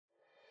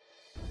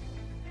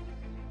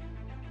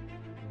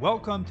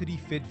Welcome to the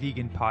Fit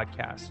Vegan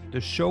Podcast, the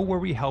show where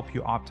we help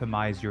you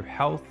optimize your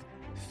health,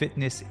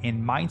 fitness,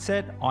 and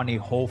mindset on a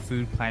whole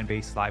food,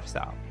 plant-based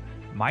lifestyle.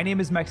 My name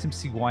is Maxime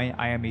Sigouin.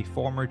 I am a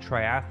former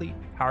triathlete,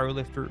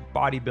 powerlifter,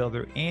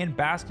 bodybuilder, and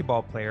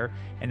basketball player,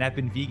 and I've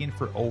been vegan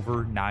for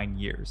over 9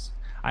 years.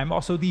 I'm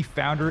also the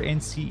founder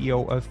and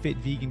CEO of Fit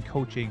Vegan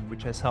Coaching,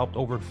 which has helped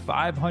over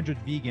 500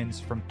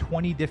 vegans from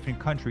 20 different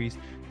countries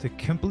to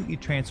completely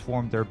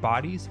transform their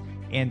bodies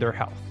and their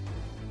health.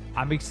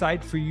 I'm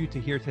excited for you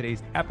to hear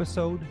today's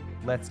episode.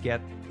 Let's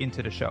get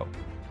into the show.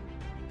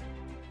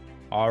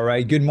 All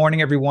right. Good morning,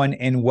 everyone,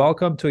 and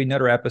welcome to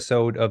another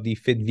episode of the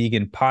Fit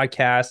Vegan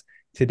Podcast.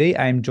 Today,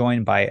 I'm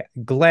joined by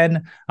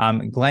Glen.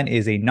 Glen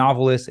is a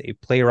novelist, a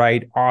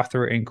playwright,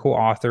 author, and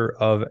co-author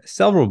of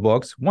several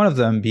books, one of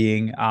them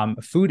being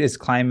Food is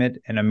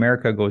Climate and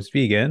America Goes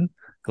Vegan.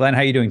 Glen, how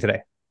are you doing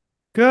today?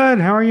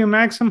 Good. How are you,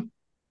 Maxim?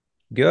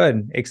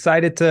 Good.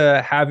 Excited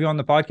to have you on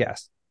the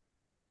podcast.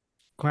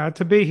 Glad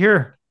to be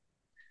here.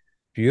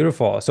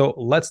 Beautiful. So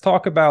let's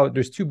talk about,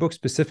 there's two books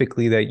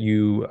specifically that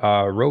you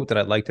wrote that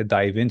I'd like to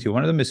dive into.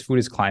 One of them is Food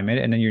is Climate,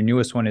 and then your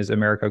newest one is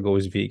America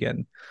Goes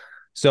Vegan.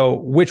 So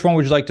which one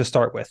would you like to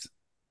start with?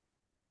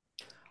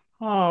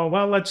 Oh,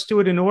 well, let's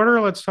do it in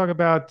order. Let's talk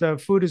about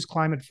Food is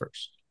Climate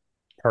first.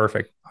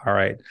 Perfect. All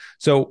right.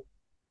 So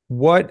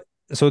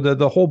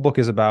the whole book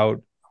is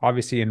about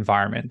obviously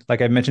environment.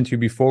 Like I mentioned to you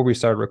before we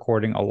started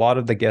recording, a lot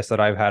of the guests that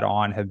I've had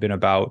on have been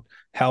about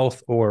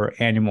health or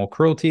animal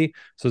cruelty.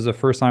 So it's the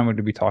first time we're going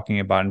to be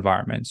talking about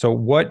environment. So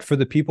what, for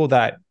the people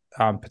that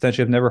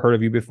potentially have never heard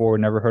of you before,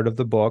 never heard of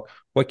the book,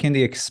 what can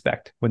they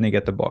expect when they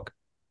get the book?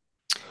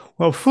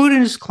 Well, Food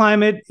is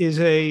Climate is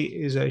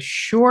a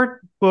short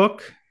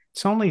book.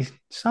 It's only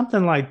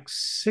something like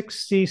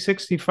 60,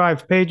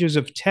 65 pages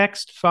of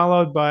text,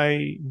 followed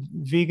by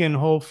vegan,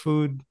 whole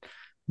food,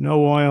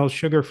 no oil,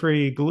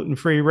 sugar-free,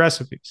 gluten-free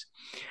recipes.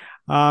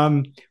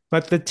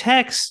 But the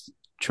text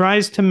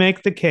tries to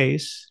make the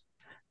case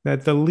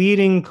that the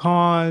leading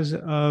cause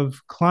of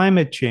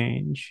climate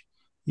change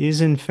is,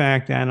 in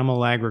fact,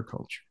 animal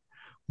agriculture.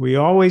 We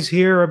always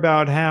hear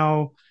about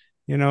how,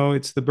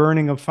 it's the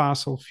burning of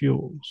fossil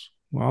fuels.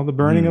 Well, the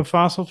burning of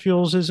fossil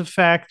fuels is a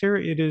factor.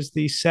 It is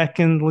the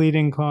second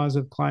leading cause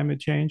of climate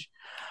change.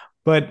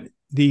 But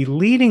the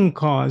leading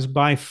cause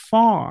by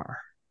far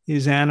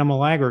is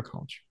animal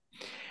agriculture.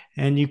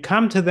 And you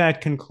come to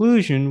that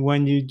conclusion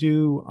when you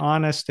do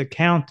honest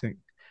accounting.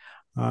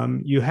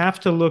 You have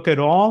to look at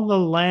all the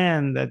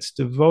land that's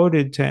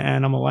devoted to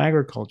animal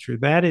agriculture.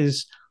 That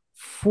is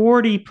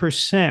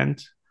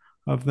 40%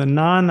 of the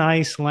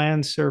non-ice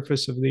land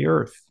surface of the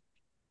earth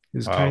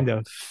is kind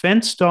of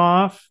fenced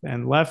off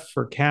and left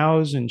for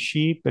cows and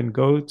sheep and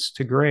goats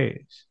to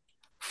graze.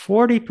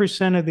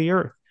 40% of the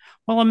earth.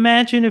 Well,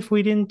 imagine if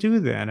we didn't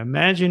do that.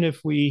 Imagine if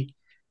we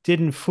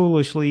didn't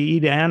foolishly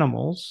eat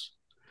animals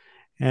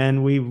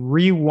and we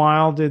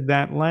rewilded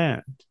that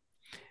land.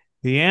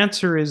 The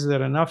answer is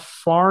that enough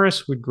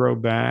forests would grow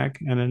back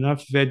and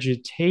enough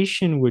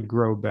vegetation would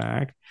grow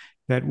back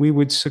that we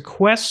would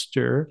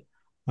sequester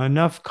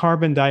enough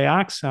carbon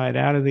dioxide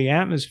out of the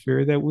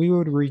atmosphere that we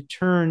would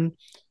return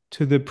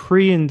to the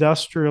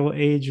pre-industrial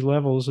age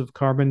levels of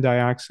carbon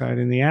dioxide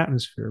in the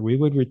atmosphere. We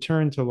would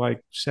return to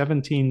like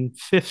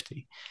 1750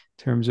 in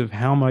terms of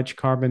how much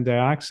carbon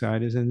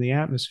dioxide is in the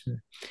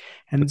atmosphere.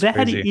 And That's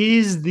crazy.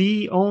 is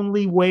the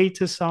only way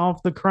to solve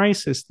the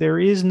crisis. There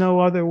is no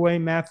other way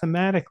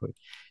mathematically.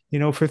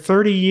 For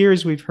 30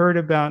 years, we've heard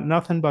about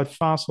nothing but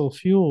fossil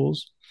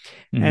fuels,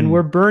 and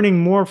we're burning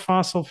more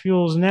fossil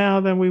fuels now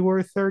than we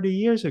were 30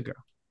 years ago.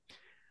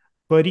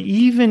 But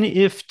even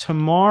if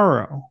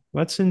tomorrow,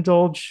 let's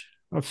indulge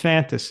a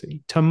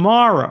fantasy,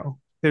 tomorrow,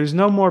 there's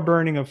no more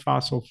burning of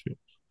fossil fuels.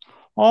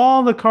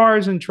 All the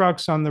cars and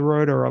trucks on the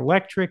road are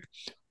electric.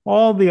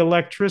 All the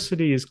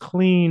electricity is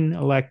clean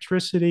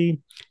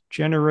electricity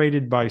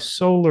generated by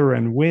solar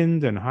and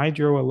wind and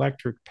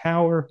hydroelectric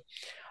power.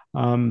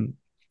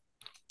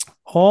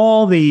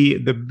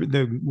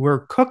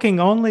 We're cooking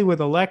only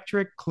with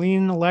electric,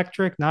 clean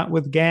electric, not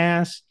with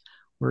gas.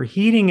 We're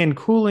heating and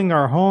cooling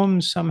our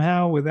homes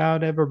somehow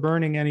without ever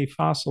burning any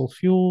fossil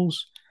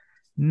fuels.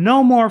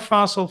 No more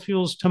fossil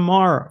fuels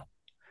tomorrow.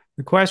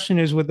 The question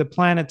is, would the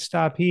planet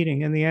stop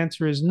heating? And the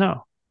answer is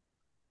no.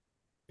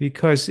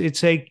 Because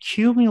it's a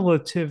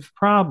cumulative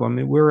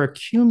problem. We're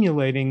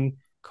accumulating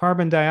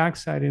carbon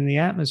dioxide in the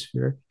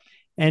atmosphere,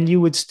 and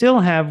you would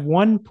still have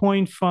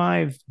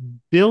 1.5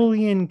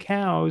 billion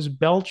cows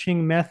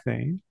belching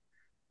methane,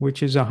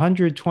 which is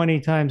 120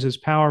 times as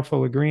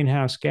powerful a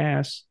greenhouse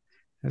gas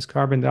as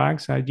carbon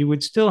dioxide. You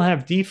would still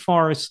have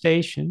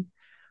deforestation,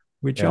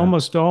 which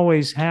almost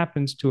always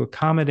happens to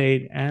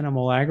accommodate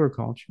animal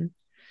agriculture.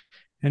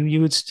 And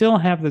you would still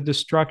have the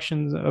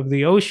destruction of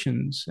the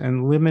oceans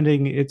and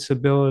limiting its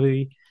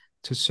ability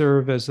to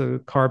serve as a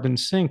carbon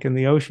sink. And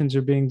the oceans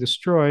are being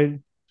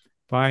destroyed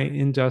by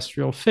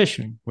industrial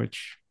fishing,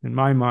 which in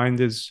my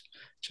mind is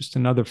just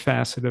another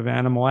facet of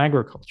animal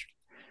agriculture.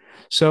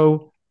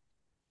 So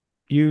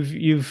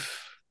you've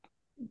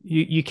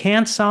you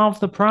can't solve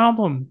the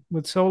problem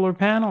with solar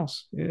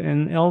panels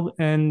and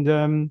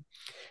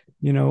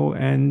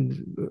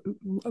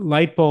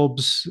light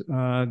bulbs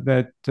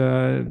that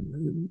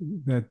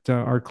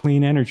are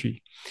clean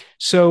energy.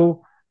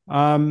 So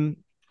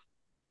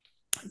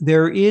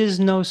there is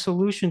no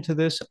solution to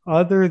this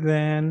other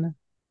than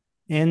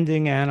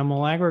ending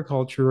animal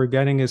agriculture or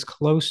getting as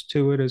close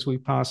to it as we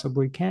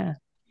possibly can.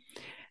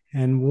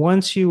 And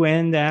once you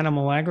end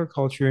animal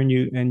agriculture and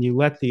you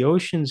let the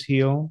oceans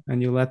heal and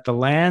you let the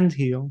land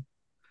heal,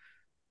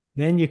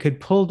 then you could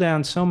pull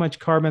down so much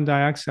carbon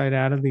dioxide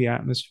out of the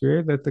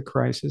atmosphere that the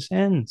crisis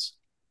ends.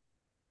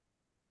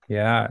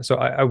 Yeah. So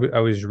I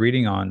was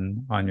reading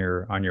on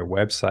your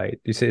website.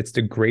 You say it's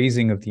the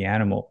grazing of the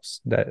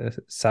animals that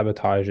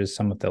sabotages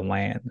some of the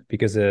land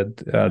because Yeah,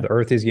 the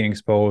earth is getting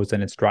exposed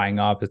and it's drying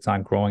up. It's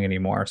not growing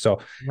anymore. So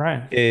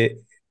right, it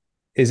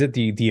is it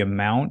the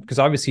amount? Because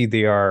obviously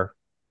they are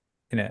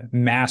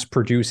mass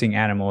producing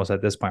animals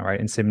at this point,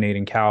 right?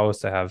 Inseminating cows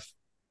to have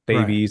right.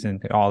 babies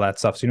and all that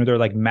stuff. So, they're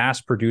like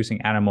mass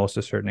producing animals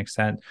to a certain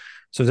extent.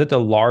 So, is it the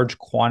large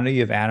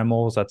quantity of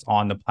animals that's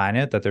on the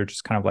planet that they're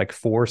just kind of like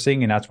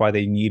forcing, and that's why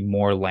they need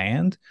more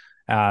land?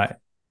 Uh,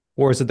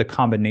 or is it the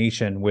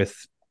combination with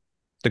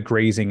the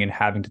grazing and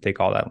having to take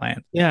all that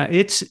land? Yeah,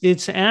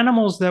 it's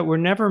animals that were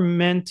never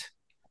meant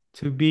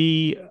to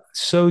be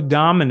so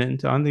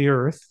dominant on the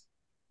earth,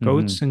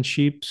 goats Mm-hmm. and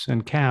sheep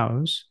and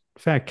cows.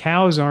 In fact,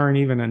 cows aren't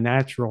even a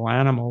natural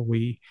animal.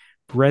 We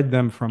bred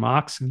them from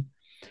oxen,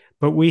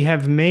 but we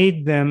have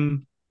made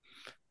them,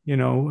 you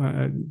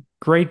know,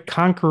 great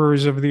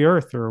conquerors of the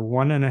earth. There are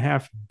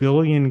 1.5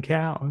 billion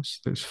cows.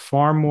 There's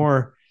far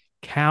more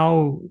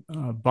cow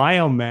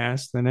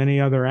biomass than any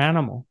other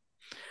animal.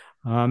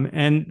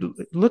 And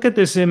look at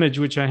this image,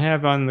 which I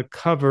have on the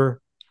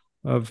cover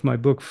of my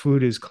book,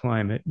 Food is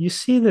Climate. You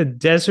see the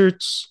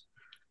deserts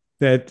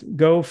that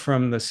go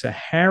from the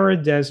Sahara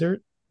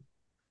Desert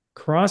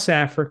across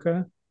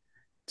Africa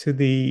to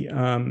the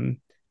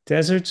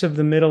deserts of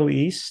the Middle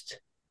East,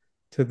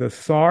 to the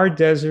Thar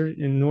Desert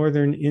in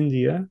northern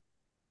India,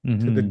 to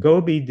the Mm-hmm.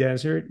 Gobi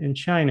Desert in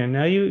China.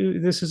 Now,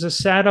 this is a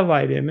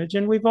satellite image,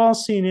 and we've all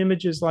seen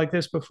images like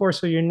this before,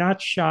 so you're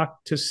not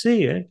shocked to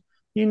see it.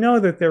 You know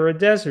that there are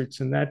deserts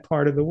in that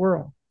part of the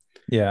world.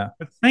 Yeah.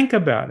 But think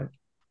about it.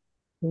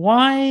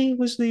 Why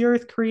was the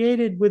earth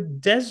created with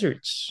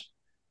deserts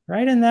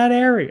right in that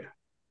area?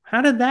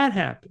 How did that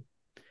happen?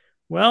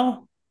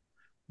 Well,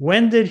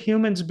 when did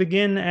humans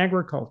begin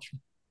agriculture?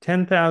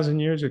 10,000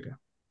 years ago.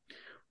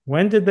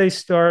 When did they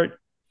start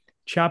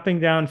chopping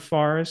down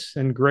forests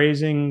and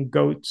grazing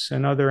goats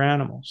and other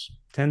animals?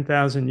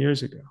 10,000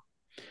 years ago.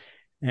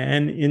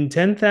 And in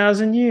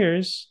 10,000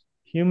 years,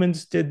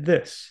 humans did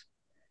this.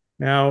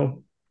 Now,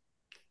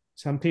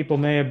 some people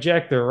may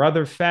object. There are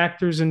other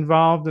factors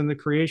involved in the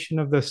creation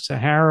of the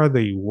Sahara,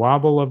 the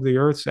wobble of the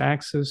Earth's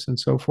axis, and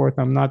so forth.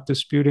 I'm not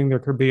disputing there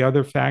could be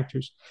other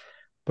factors.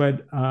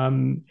 But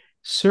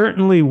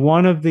certainly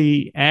one of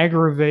the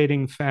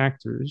aggravating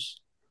factors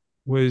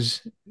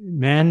was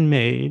man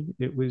made.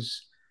 It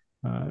was,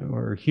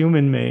 or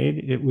human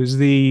made. It was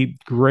the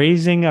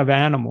grazing of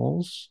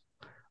animals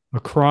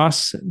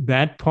across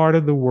that part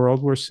of the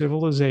world where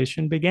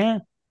civilization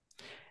began.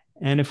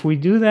 And if we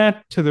do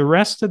that to the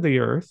rest of the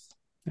earth,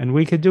 and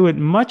we could do it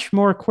much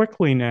more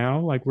quickly now,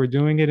 like we're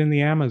doing it in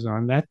the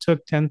Amazon, that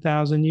took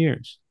 10,000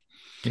 years.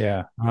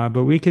 Yeah.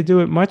 But we could do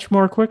it much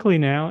more quickly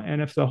now.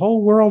 And if the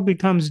whole world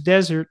becomes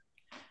desert,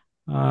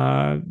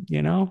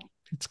 you know,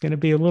 it's going to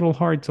be a little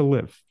hard to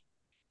live.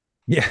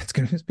 Yeah. It's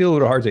going to be a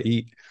little hard to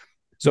eat. Yeah.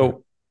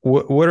 So,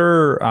 what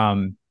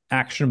are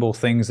actionable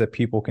things that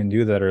people can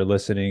do that are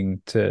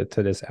listening to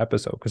this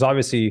episode? Because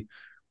obviously,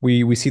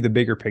 we see the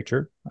bigger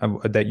picture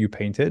that you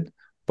painted,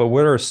 but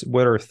what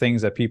are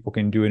things that people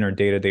can do in their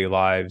day to day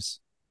lives?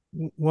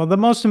 Well, the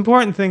most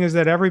important thing is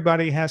that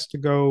everybody has to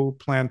go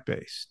plant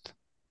based,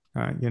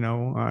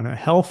 on a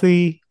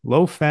healthy,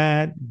 low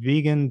fat,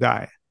 vegan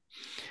diet.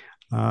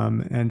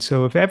 And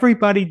so if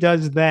everybody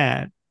does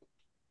that,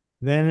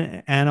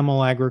 then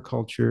animal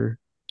agriculture,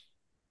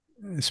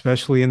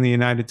 especially in the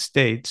United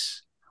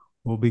States,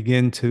 will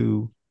begin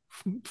to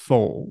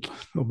fold.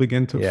 They'll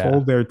begin to Yeah.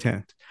 fold their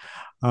tent.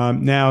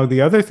 Now,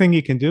 the other thing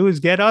you can do is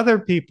get other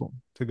people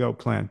to go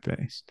plant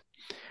based.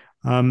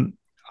 Um,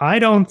 I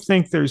don't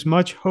think there's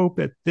much hope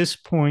at this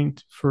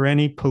point for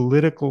any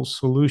political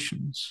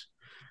solutions.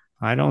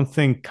 I don't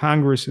think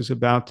Congress is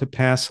about to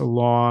pass a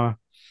law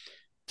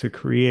to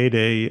create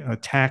a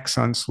tax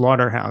on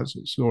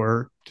slaughterhouses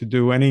or to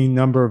do any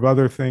number of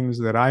other things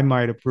that I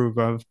might approve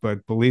of.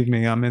 But believe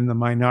me, I'm in the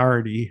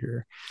minority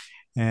here.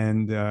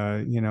 And,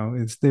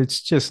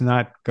 it's just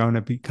not going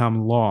to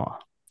become law.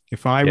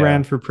 If I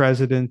ran Yeah. for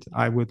president,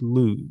 I would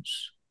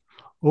lose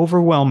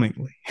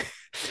overwhelmingly.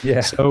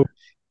 Yeah. So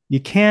you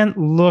can't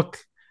look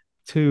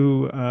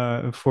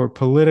to for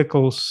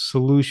political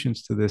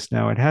solutions to this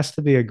now. It has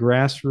to be a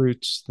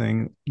grassroots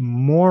thing.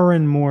 More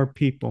and more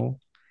people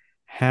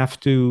have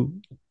to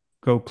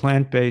go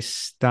plant based,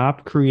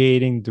 stop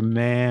creating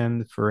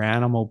demand for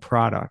animal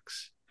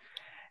products,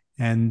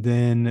 And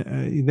then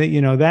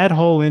that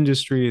whole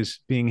industry is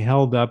being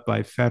held up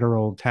by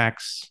federal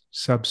tax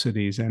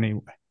subsidies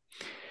anyway.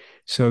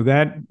 So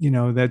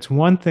that's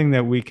one thing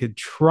that we could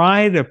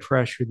try to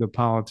pressure the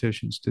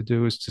politicians to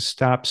do, is to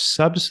stop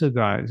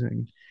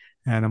subsidizing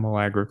animal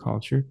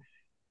agriculture.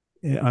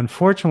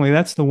 Unfortunately,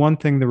 that's the one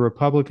thing the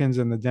Republicans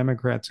and the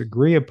Democrats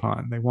agree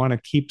upon. They want to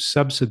keep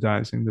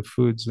subsidizing the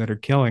foods that are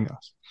killing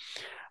us.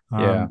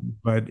 Yeah.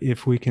 But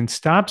if we can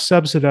stop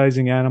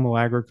subsidizing animal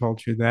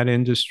agriculture, that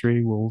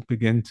industry will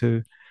begin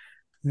to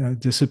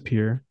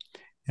disappear.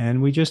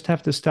 And we just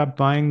have to stop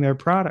buying their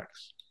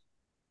products.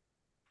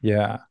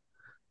 Yeah.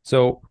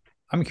 So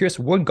I'm curious,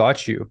 what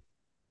got you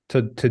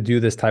to do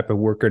this type of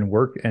work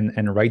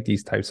and write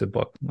these types of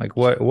books? Like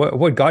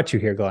what got you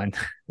here, Glenn?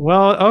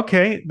 Well,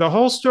 okay. The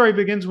whole story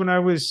begins when I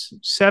was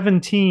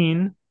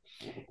 17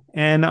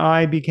 and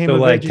I became So a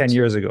like 10 vegetarian.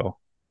 years ago.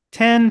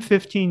 10,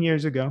 15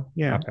 years ago.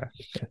 Yeah. Okay.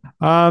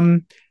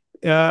 Um,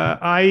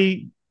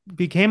 I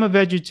became a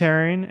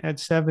vegetarian at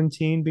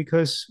 17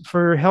 because,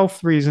 for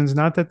health reasons,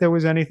 not that there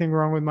was anything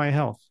wrong with my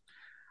health,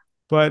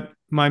 but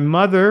my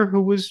mother,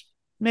 who was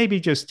maybe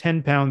just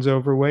 10 pounds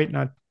overweight,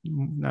 not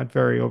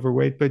very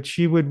overweight, but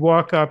she would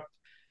walk up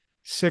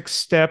 6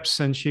 steps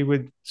and she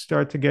would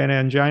start to get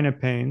angina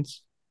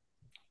pains.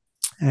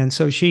 And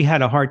so she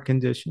had a heart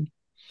condition.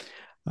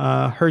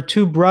 Her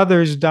two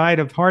brothers died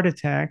of heart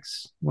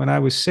attacks when I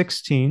was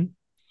 16.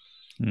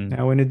 Mm.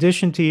 Now, in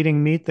addition to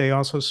eating meat, they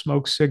also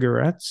smoked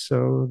cigarettes.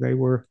 So they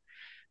were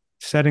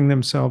setting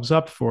themselves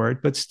up for it.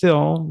 But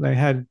still, they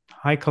had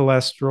high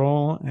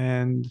cholesterol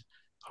and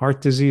heart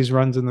disease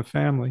runs in the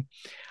family.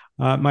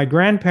 My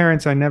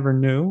grandparents, I never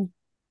knew.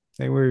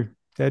 They were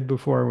dead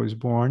before I was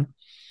born.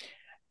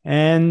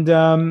 And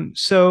I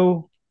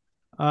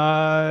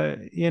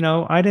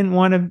didn't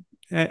want to.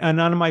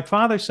 And on my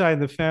father's side of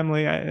the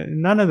family,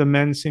 none of the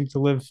men seemed to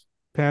live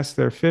past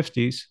their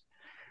 50s.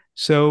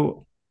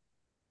 So,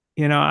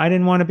 I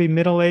didn't want to be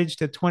middle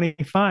aged at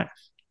 25.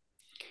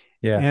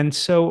 Yeah. And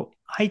so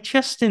I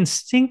just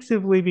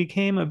instinctively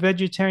became a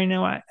vegetarian.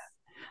 Now,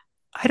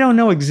 I don't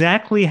know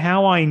exactly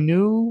how I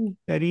knew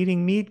that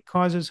eating meat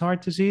causes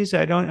heart disease.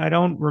 I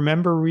don't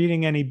remember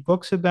reading any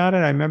books about it.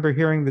 I remember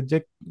hearing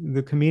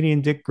the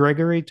comedian Dick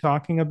Gregory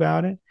talking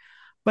about it.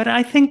 But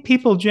I think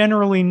people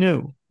generally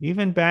knew,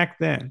 even back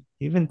then,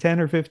 even 10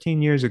 or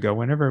 15 years ago,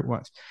 whenever it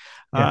was.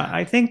 Yeah.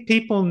 I think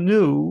people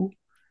knew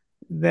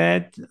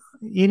that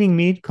eating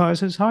meat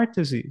causes heart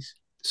disease.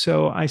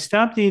 So I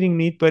stopped eating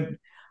meat, but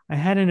I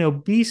had an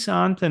obese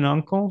aunt and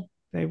uncle.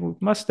 They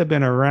must have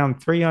been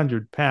around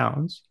 300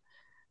 pounds,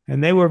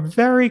 and they were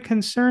very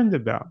concerned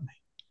about me.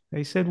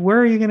 They said, "Where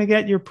are you going to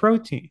get your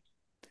protein?"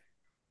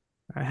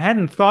 I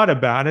hadn't thought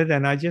about it,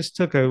 and I just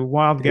took a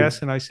wild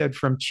guess and I said,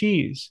 "From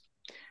cheese."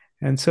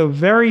 And so,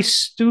 very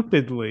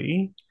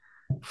stupidly,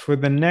 for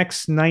the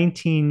next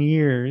 19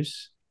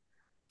 years,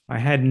 I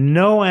had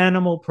no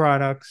animal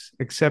products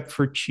except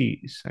for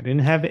cheese. I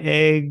didn't have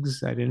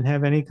eggs. I didn't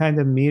have any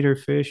kind of meat or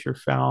fish or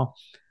fowl,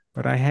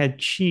 but I had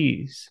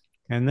cheese.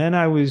 And then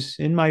I was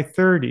in my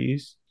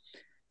 30s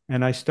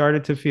and I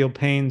started to feel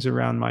pains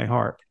around my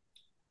heart.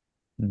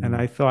 And Mm.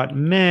 I thought,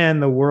 man,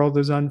 the world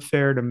is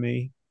unfair to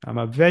me. I'm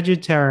a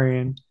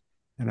vegetarian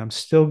and I'm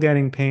still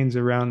getting pains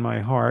around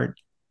my heart.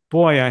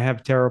 Boy, I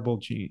have terrible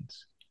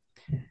genes.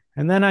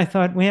 And then I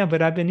thought, well, yeah,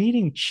 but I've been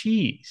eating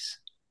cheese.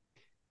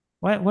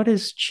 What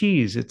is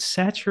cheese? It's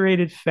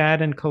saturated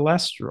fat and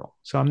cholesterol.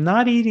 So I'm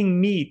not eating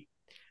meat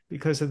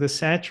because of the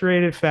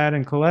saturated fat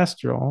and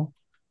cholesterol,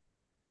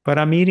 but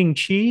I'm eating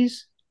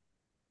cheese.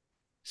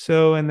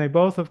 So, and they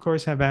both, of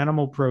course, have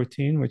animal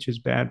protein, which is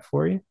bad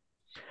for you.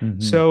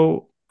 Hmm.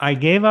 So I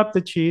gave up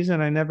the cheese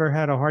and I never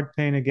had a heart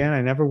pain again.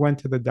 I never went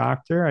to the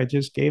doctor. I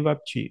just gave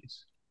up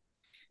cheese.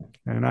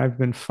 And I've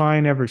been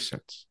fine ever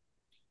since.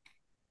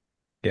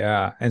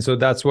 Yeah. And so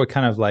that's what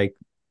kind of like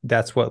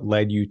that's what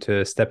led you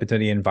to step into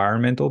the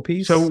environmental So,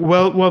 piece.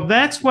 well,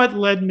 that's what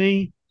led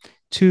me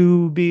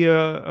to be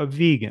a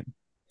vegan.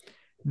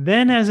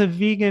 Then, as a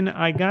vegan,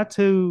 I got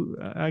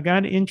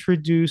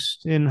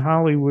introduced in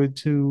Hollywood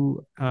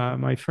to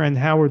my friend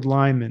Howard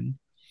Lyman,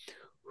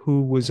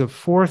 who was a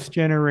fourth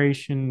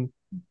generation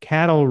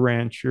cattle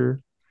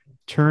rancher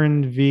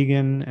turned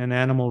vegan and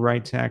animal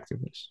rights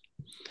activist.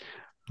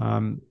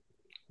 Um,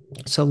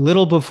 it's a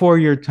little before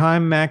your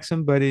time,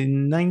 Maxim, but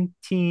in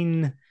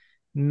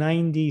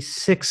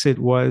 1996 it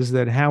was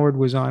that Howard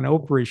was on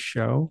Oprah's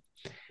show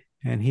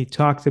and he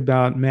talked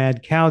about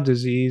mad cow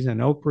disease.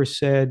 And Oprah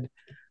said,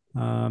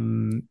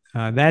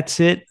 that's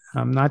it.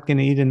 I'm not going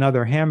to eat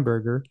another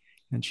hamburger.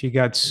 And she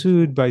got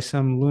sued by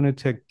some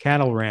lunatic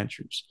cattle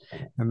ranchers.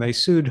 And they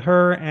sued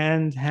her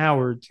and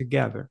Howard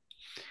together.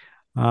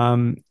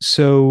 I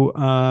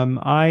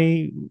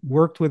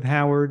worked with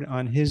Howard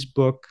on his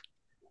book,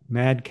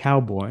 Mad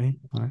Cowboy,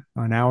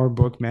 on our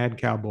book, Mad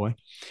Cowboy.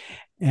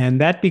 And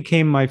that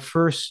became my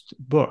first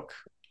book.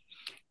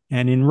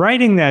 And in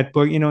writing that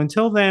book,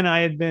 until then I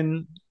had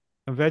been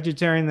a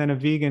vegetarian, then a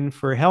vegan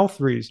for health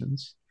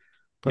reasons.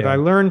 But I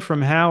Yeah. learned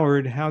from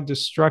Howard how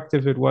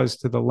destructive it was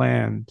to the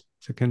land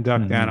to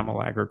conduct Hmm.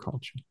 animal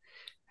agriculture.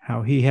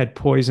 how he had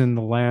poisoned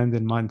the land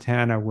in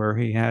Montana where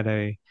he had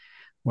a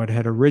what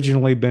had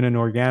originally been an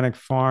organic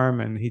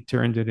farm, and he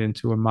turned it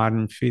into a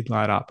modern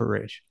feedlot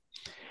operation.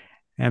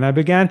 And I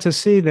began to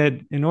see that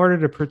in order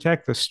to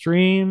protect the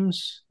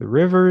streams, the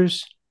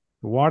rivers,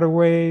 the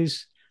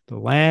waterways, the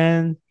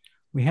land,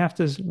 we have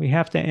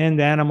to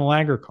end animal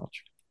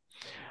agriculture.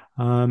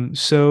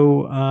 That's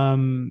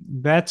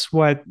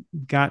what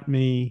got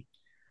me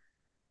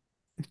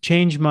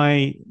change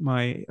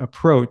my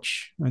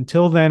approach.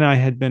 Until then, I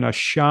had been a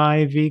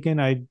shy vegan.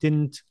 I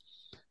didn't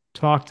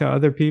talk to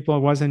other people. I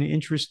wasn't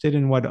interested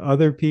in what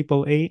other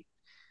people ate.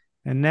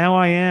 And now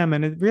I am.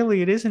 And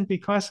it isn't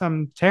because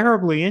I'm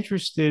terribly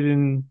interested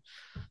in,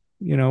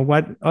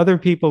 what other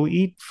people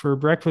eat for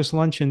breakfast,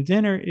 lunch, and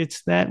dinner.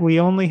 It's that we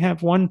only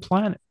have one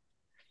planet,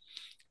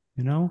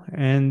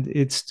 and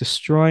it's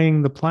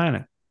destroying the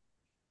planet.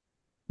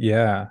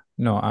 Yeah,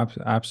 no,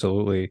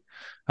 absolutely.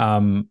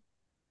 Um,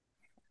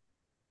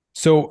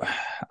 so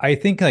I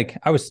think like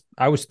I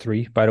was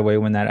 3, by the way,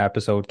 when that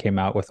episode came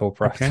out with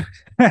Oprah. Okay.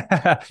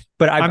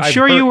 But I'm I've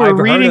sure heard you were I've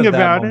heard reading of that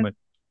about it. moment.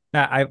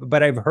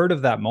 But I've heard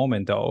of that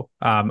moment though.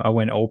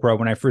 When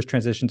I first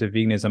transitioned to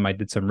veganism, I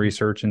did some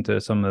research into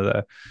some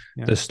of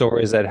Yeah. the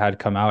stories that had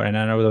come out, and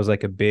I know there was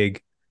like a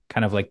big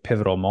kind of like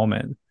pivotal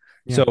moment.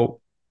 Yeah.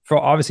 So for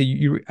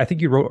obviously I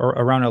think you wrote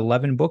around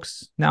 11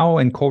 books now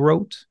and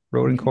wrote I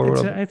and think it's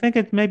co-wrote I think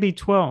it may be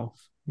 12.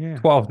 Yeah.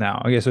 12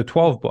 now. Okay, so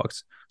 12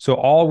 books. So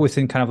all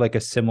within kind of like a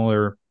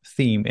similar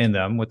theme in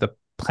them with the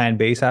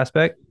plant-based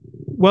aspect.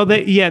 Well,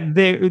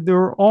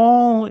 they're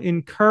all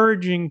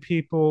encouraging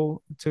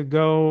people to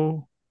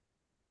go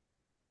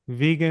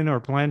vegan or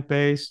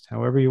plant-based,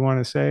 however you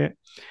want to say it.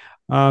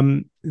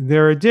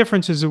 There are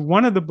differences.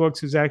 One of the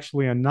books is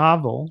actually a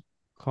novel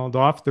called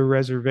Off the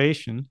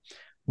Reservation,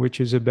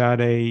 which is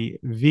about a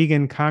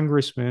vegan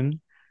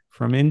congressman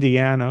from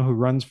Indiana who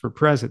runs for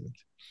president.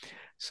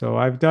 So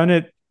I've done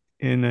it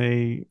in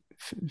a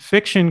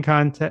fiction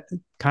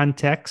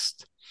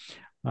context.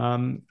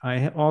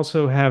 I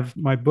also have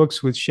my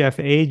books with Chef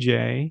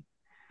AJ.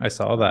 I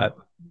saw Uh, that.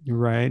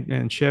 right.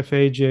 And Chef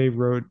AJ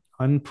wrote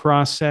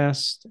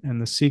Unprocessed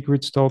and the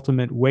Secrets to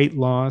Ultimate Weight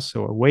Loss,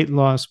 so a weight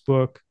loss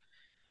book.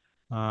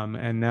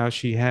 And now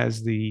she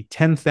has the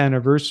 10th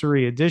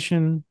anniversary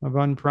edition of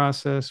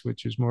Unprocessed,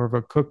 which is more of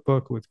a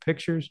cookbook with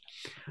pictures.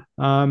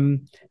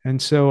 And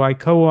so I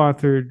co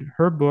authored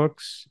her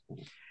books.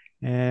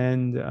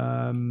 And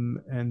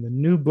the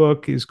new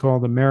book is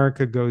called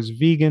America Goes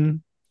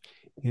Vegan,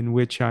 in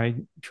which I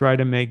try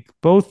to make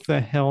both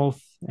the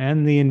health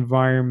and the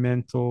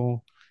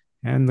environmental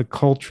and the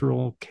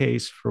cultural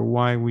case for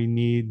why we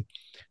need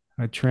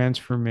a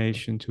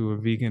transformation to a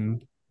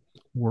vegan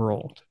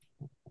world.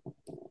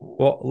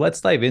 Well,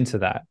 let's dive into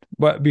that.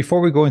 But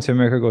before we go into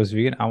America Goes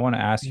Vegan, I want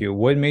to ask you,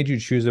 what made you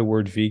choose the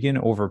word vegan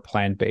over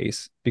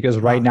plant-based? Because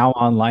right Ah, now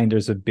online,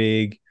 there's a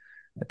big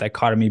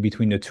dichotomy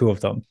between the two of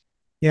them.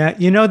 yeah,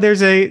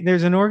 there's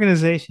an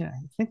organization.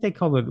 I think they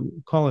call it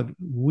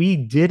We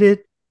Did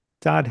It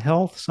dot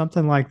health,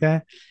 something like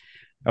that.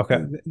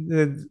 Okay.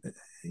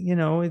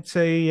 It's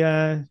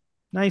a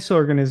nice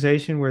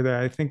organization where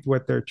I think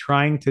what they're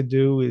trying to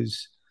do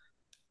is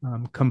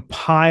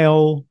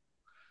compile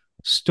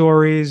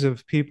stories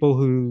of people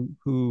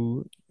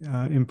who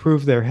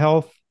improve their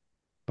health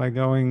by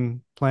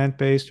going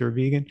plant-based or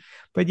vegan,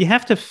 but you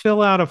have to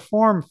fill out a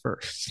form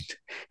first.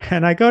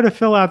 And I go to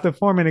fill out the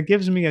form and it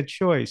gives me a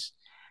choice.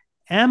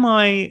 Am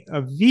I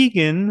a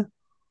vegan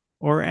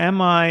or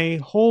am I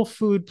whole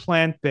food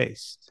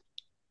plant-based?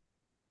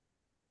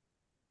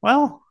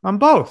 Well, I'm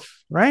both,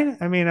 right?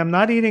 I mean, I'm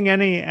not eating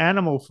any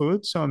animal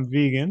food, so I'm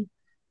vegan,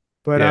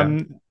 but Yeah.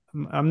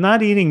 I'm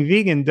not eating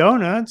vegan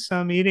donuts.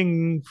 I'm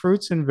eating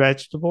fruits and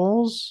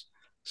vegetables,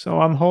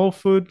 so I'm whole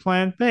food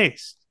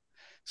plant-based.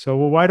 So,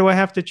 well, why do I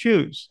have to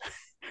choose?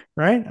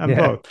 Right? I'm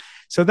Yeah. both.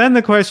 So then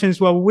the question is,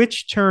 well,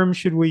 which term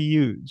should we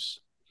use?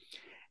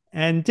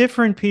 And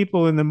different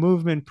people in the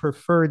movement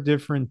prefer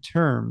different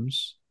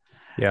terms.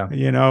 Yeah.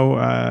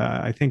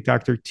 I think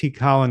Dr. T.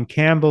 Colin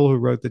Campbell, who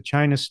wrote the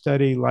China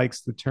study,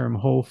 likes the term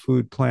whole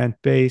food plant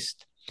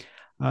based.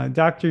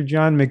 Dr.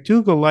 John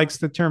McDougall likes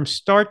the term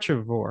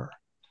starchivore.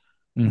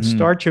 A Hmm.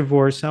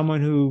 starchivore,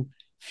 someone who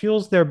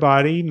fuels their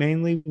body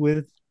mainly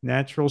with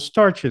natural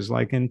starches,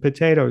 like in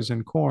potatoes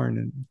and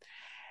corn.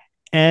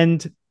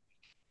 And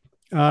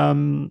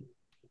um,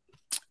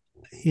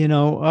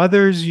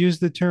 others use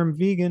the term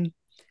vegan.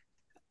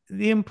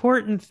 The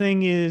important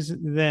thing is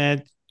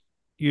that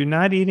you're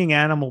not eating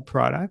animal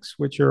products,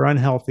 which are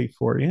unhealthy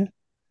for you,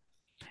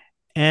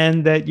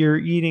 and that you're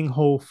eating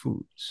whole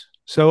foods.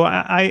 So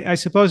I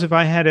suppose if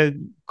I had to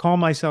call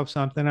myself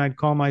something, I'd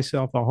call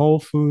myself a whole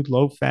food,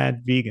 low fat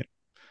vegan,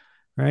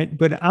 right?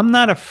 But I'm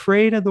not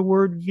afraid of the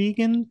word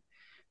vegan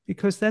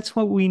because that's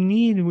what we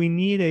need. We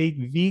need a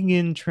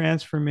vegan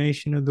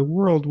transformation of the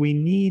world. We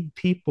need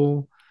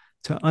people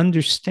to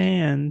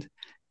understand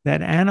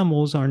that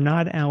animals are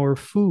not our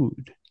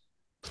food,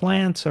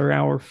 plants are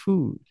our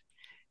food.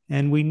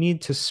 And we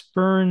need to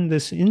spurn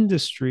this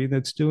industry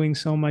that's doing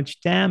so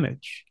much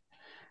damage.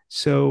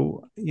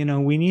 So,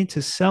 we need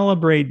to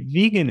celebrate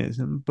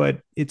veganism,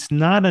 but it's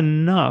not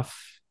enough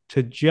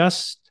to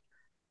just,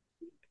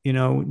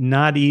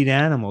 not eat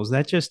animals.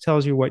 That just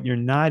tells you what you're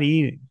not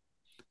eating.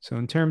 So,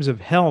 in terms of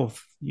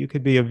health, you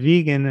could be a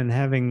vegan and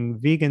having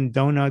vegan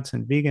donuts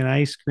and vegan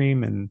ice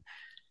cream and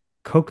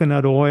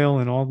coconut oil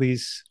and all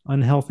these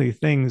unhealthy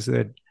things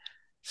that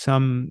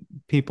some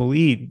people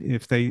eat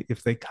if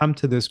they come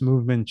to this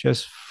movement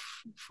just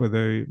for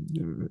the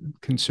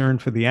concern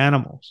for the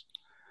animals.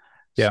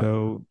 Yeah.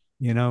 So,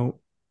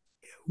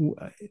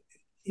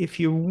 if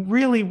you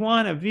really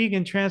want a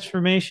vegan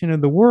transformation of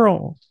the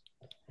world,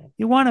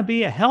 you want to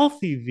be a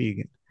healthy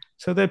vegan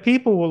so that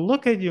people will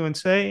look at you and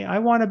say, I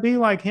want to be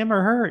like him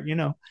or her.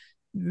 You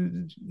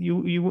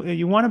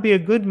want to be a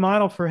good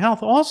model for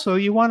health. Also,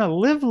 you want to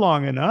live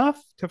long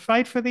enough to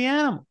fight for the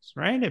animals,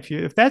 right?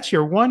 If that's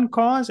your one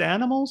cause,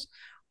 animals,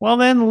 well,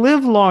 then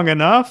live long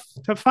enough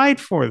to fight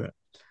for them.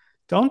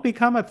 Don't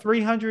become a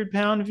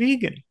 300-pound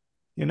vegan,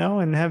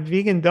 and have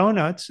vegan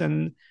donuts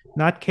and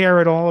not care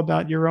at all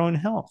about your own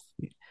health.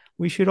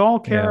 We should all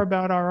care Yeah.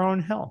 about our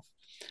own health.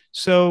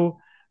 So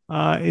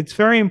it's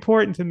very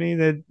important to me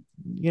that,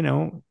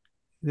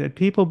 that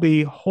people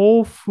be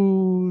whole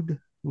food,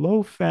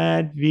 low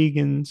fat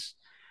vegans,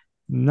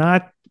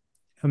 not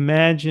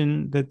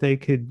imagine that they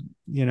could,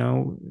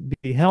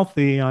 be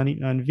healthy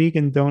on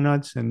vegan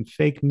donuts and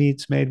fake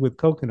meats made with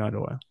coconut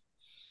oil.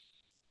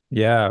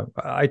 Yeah,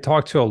 I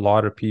talk to a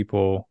lot of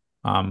people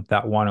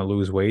that want to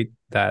lose weight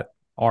that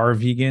are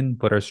vegan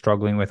but are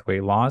struggling with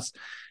weight loss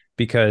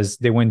because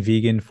they went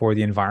vegan for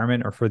the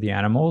environment or for the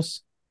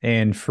animals.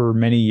 And for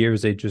many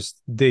years,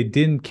 they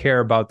didn't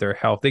care about their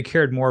health. They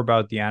cared more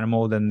about the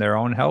animal than their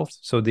own health.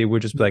 So they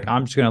would just be like,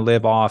 I'm just going to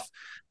live off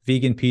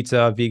vegan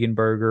pizza, vegan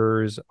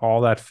burgers,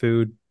 all that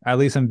food. At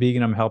least I'm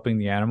vegan, I'm helping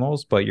the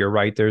animals. But you're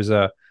right, there's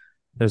a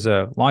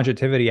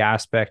longevity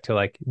aspect to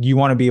like you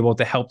want to be able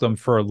to help them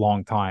for a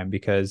long time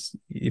because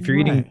if you're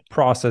eating Right,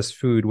 processed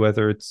food,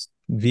 whether it's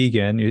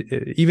vegan,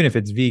 even if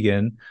it's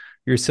vegan,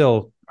 you're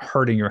still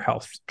hurting your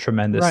health right.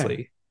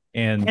 tremendously.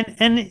 And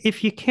And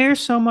if you care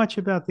so much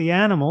about the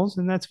animals,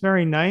 and that's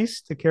very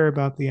nice to care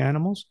about the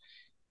animals,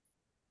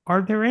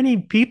 are there any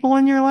people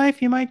in your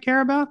life you might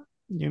care about?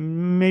 You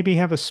maybe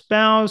have a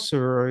spouse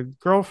or a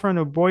girlfriend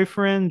or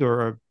boyfriend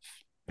or a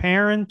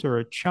parent or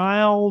a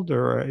child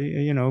or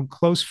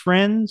close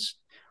friends.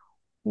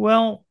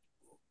 Well,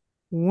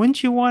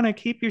 wouldn't you want to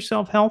keep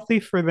yourself healthy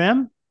for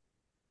them?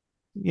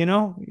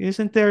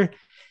 Isn't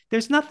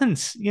there's nothing,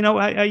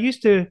 I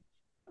used to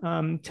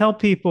tell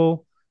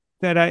people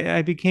that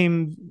I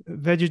became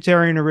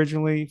vegetarian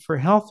originally for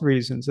health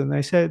reasons. And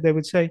they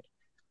would say,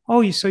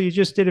 oh, so you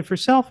just did it for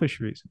selfish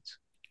reasons.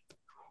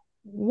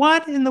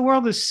 What in the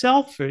world is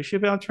selfish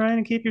about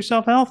trying to keep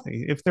yourself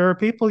healthy? If there are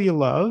people you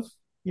love,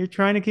 you're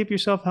trying to keep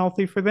yourself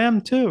healthy for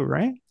them too,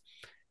 right?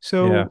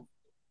 yeah,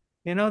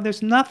 So,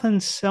 there's nothing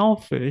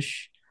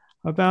selfish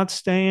about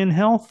staying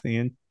healthy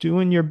and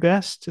doing your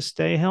best to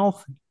stay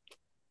healthy.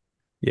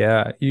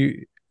 yeah,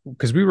 you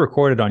because we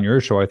recorded on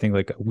your show, I think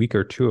like a week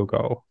or two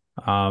ago.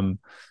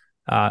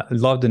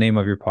 Love the name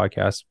of your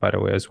podcast, by the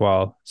way, as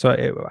well. So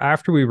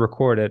after we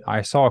recorded,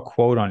 I saw a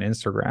quote on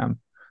Instagram,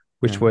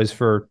 which Yeah. was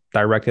for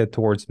directed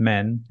towards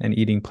men and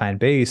eating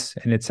plant-based.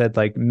 And it said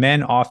like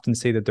men often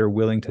say that they're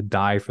willing to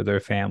die for their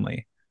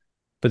family.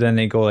 But then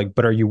they go like,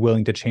 but are you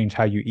willing to change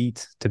how you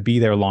eat to be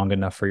there long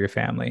enough for your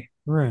family?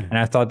 Right. And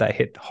I thought that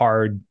hit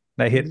hard.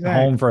 That hit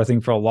home Exactly. for I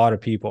think for a lot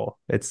of people.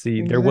 They're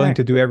willing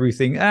to Exactly. do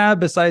everything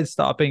besides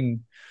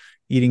stopping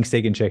eating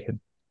steak and chicken.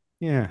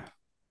 Yeah.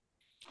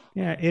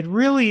 Yeah. It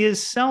really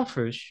is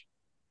selfish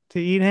to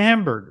eat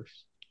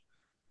hamburgers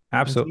and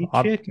to Absolutely.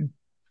 eat chicken.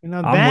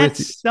 I'm with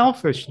you. That's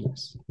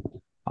selfishness.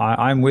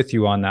 I'm with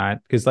you on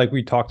that because, like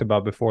we talked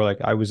about before,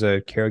 like I was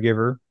a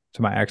caregiver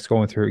to my ex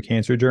going through her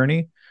cancer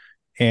journey,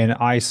 and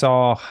I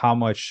saw how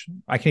much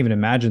I can't even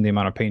imagine the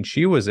amount of pain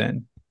she was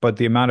in, but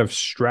the amount of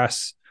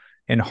stress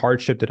and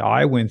hardship that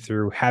I went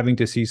through having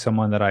to see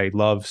someone that I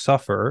love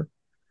suffer.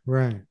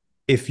 Right.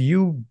 If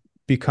you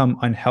become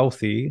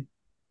unhealthy,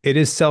 it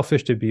is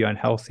selfish to be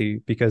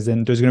unhealthy because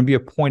then there's going to be a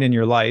point in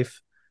your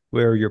life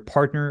where your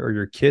partner or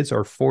your kids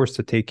are forced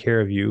to take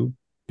care of you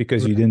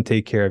because you Right. didn't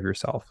take care of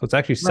yourself. So it's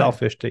actually Right.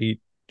 selfish to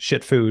eat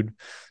shit food.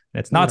 And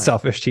it's not Right.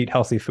 selfish to eat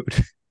healthy food.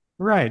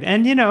 Right.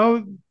 And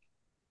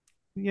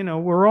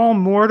we're all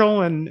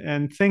mortal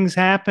and things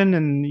happen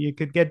and you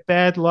could get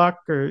bad luck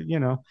or,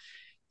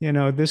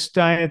 this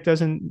diet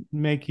doesn't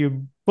make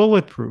you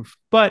bulletproof,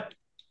 but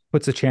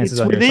Puts the chances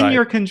it's on your within side.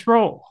 your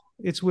control.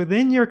 It's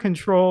within your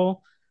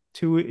control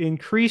to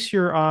increase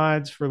your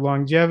odds for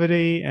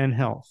longevity and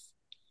health.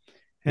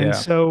 And Yeah.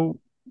 so,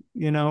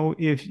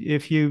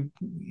 if you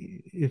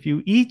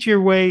eat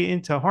your way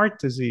into heart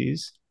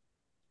disease,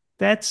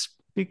 that's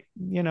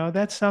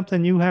that's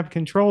something you have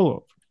control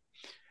over.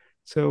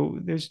 So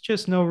there's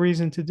just no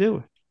reason to do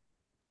it.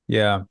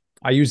 Yeah.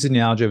 I use the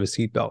analogy of a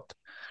seatbelt.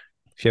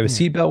 If you have a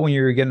Yeah. seatbelt when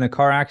you're getting a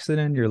car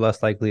accident, you're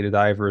less likely to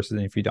die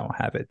versus if you don't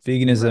have it.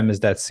 Veganism Right. is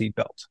that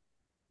seatbelt,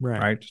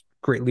 Right. right?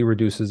 Greatly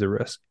reduces the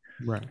risk.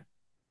 Right.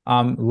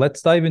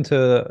 Let's dive into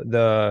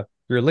the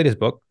your latest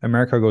book,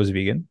 America Goes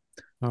Vegan.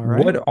 All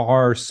right. What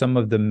are some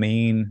of the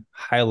main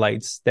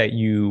highlights that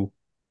you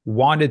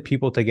wanted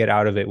people to get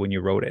out of it when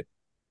you wrote it?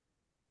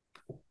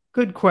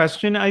 Good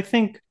question. I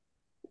think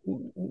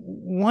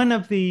one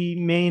of the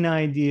main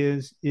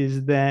ideas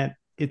is that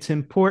it's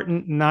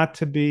important not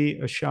to be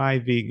a shy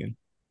vegan.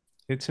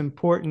 It's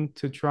important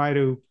to try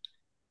to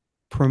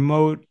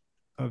promote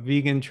a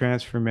vegan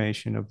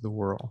transformation of the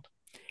world.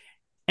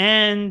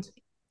 And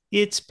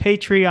it's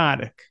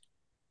patriotic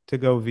to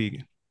go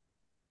vegan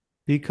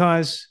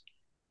because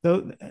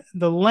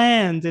the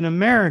land in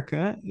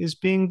America is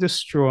being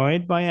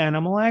destroyed by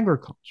animal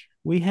agriculture.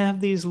 We have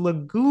these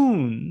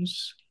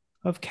lagoons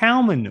of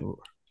cow manure.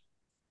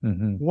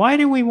 Mm-hmm. Why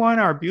do we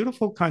want our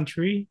beautiful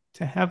country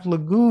to have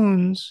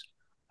lagoons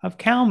of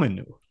cow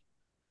manure?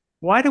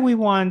 Why do we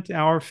want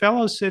our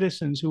fellow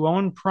citizens who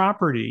own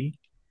property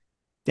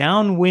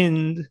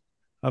downwind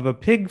of a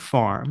pig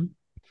farm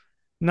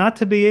not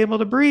to be able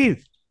to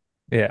breathe?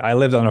 Yeah, I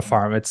lived on a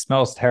farm. It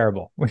smells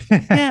terrible.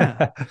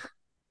 Yeah.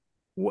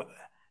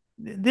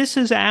 This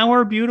is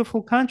our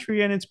beautiful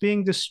country and it's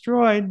being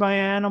destroyed by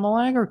animal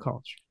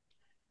agriculture,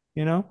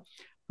 you know?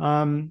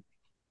 Um,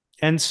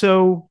 and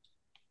so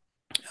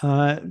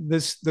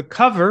the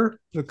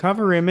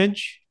cover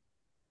image,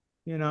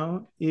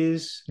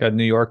 is Yeah,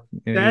 New York.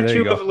 There you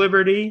Statue of go.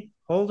 Liberty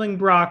holding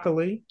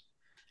broccoli.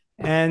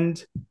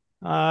 And,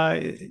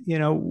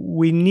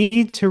 we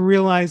need to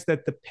realize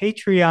that the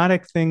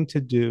patriotic thing to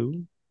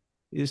do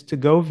is to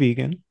go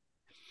vegan.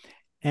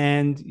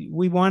 And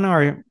we want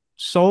our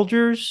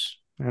soldiers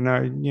and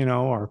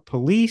our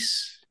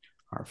police,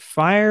 our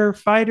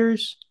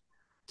firefighters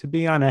to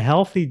be on a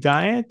healthy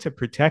diet to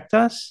protect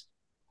us.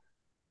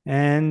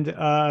 And,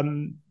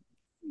 and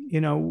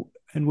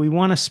we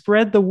want to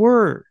spread the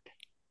word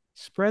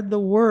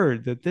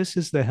that this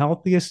is the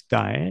healthiest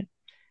diet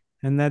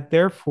and that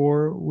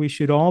therefore we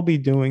should all be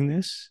doing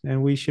this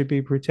and we should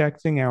be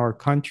protecting our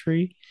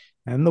country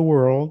and the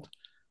world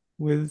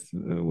with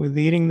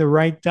eating the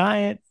right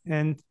diet.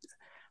 And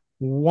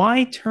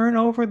why turn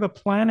over the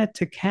planet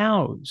to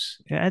cows?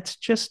 That's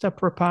just a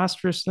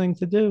preposterous thing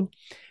to do.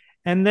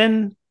 And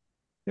then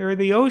there are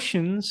the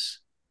oceans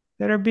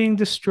that are being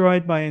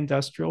destroyed by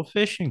industrial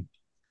fishing.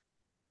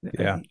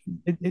 Yeah.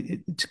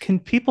 Can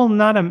people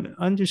not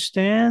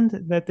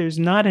understand that there's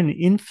not an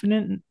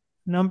infinite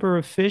number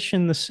of fish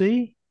in the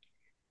sea?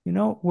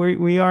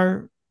 We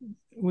are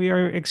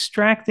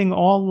extracting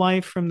all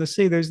life from the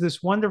sea. There's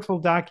this wonderful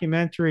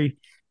documentary,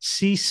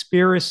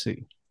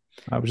 Seaspiracy,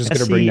 I was just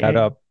going to bring that SEA,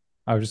 up.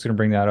 I was just going to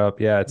bring that up.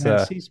 Yeah, it's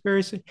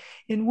Seaspiracy,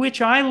 in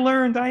which I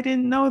learned, I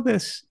didn't know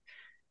this,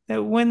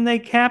 that when they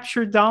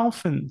capture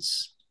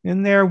dolphins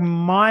in their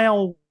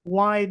mile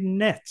wide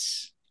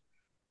nets,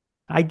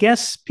 I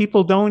guess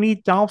people don't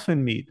eat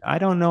dolphin meat. I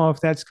don't know if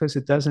that's because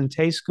it doesn't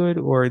taste good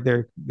or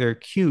they're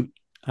cute.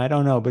 I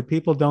don't know, but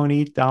people don't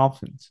eat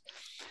dolphins.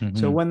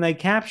 So mhm. when they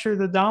capture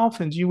the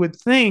dolphins, you would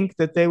think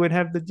that they would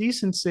have the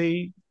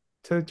decency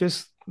to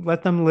just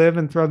let them live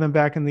and throw them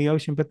back in the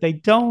ocean, but they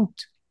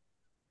don't.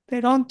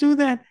 They don't do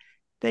that.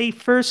 They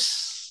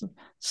first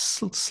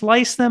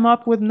slice them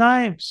up with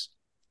knives,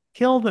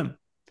 kill them,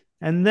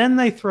 and then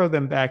they throw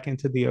them back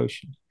into the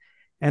ocean.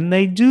 And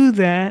they do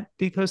that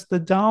because the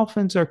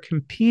dolphins are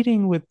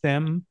competing with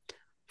them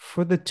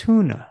for the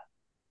tuna.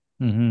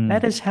 That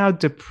Mhm. is how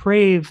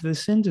depraved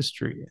this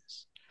industry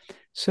is.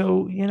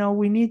 So,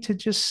 we need to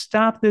just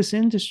stop this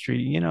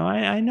industry.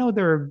 I know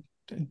there are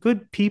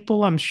good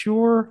people, I'm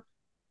sure,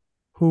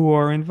 who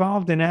are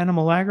involved in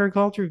animal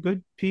agriculture,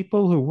 good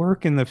people who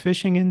work in the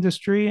fishing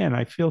industry, and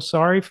I feel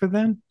sorry for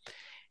them.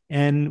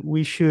 And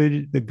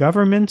the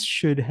governments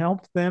should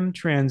help them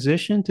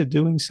transition to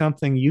doing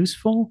something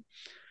useful.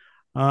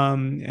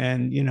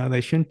 And,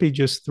 they shouldn't be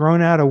just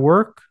thrown out of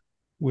work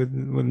with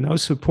no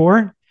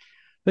support.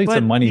 I think it's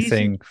a But money these,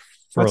 thing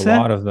for a what's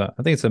lot that? of the.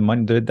 I think it's a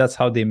money. That's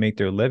how they make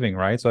their living,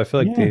 right? So I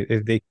feel like Yeah,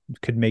 if they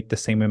could make the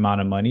same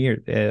amount of money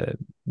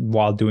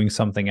while doing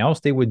something else,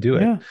 they would do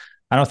it. yeah,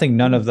 I don't think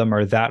none yeah, of them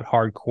are that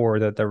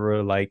hardcore that they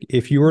were like,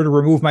 if you were to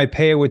remove my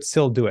pay, I would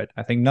still do it.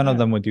 I think none of yeah.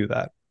 them would do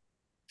that.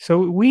 So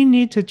we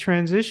need to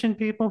transition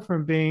people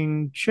from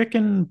being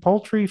chicken,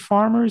 poultry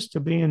farmers to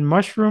being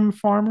mushroom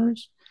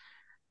farmers,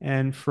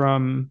 and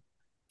from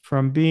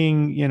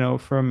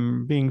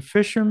being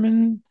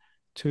fishermen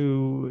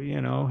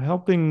to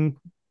helping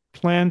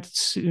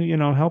plants,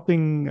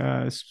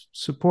 helping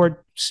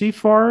support sea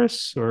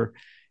forests, or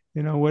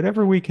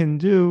whatever we can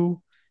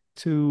do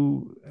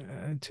to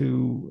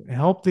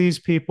help these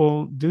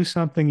people do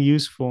something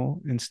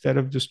useful instead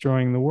of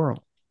destroying the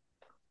world.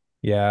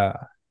 Yeah,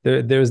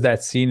 there's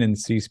that scene in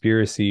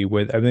Seaspiracy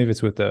with I believe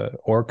it's with the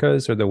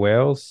orcas or the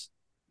whales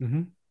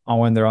Mm-hmm. on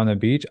when they're on the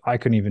beach. I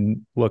couldn't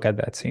even look at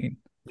that scene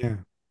Yeah.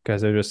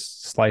 because they're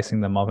just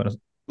slicing them up and it's,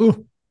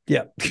 ooh,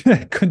 yeah,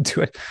 couldn't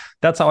do it.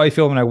 That's how I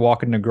feel when I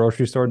walk in the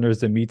grocery store and there's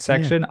the meat Yeah.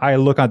 section. I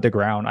look at the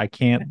ground. I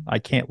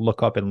can't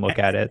look up and look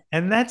at it.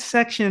 And that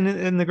section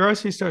in the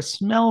grocery store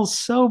smells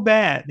so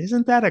bad.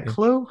 Isn't that a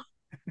clue?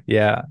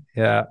 Yeah,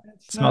 yeah. It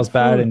It's not smells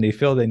bad food. and they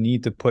feel the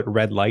need to put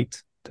red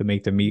light to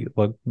make the meat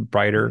look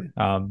brighter.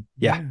 Yeah,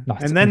 Yeah.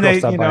 not And then they,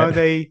 grossed out by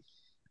it.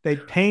 they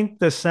paint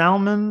the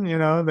salmon,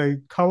 they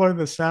color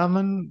the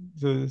salmon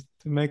to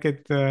make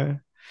it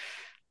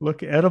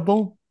look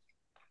edible.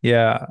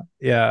 Yeah,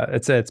 yeah,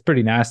 it's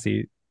pretty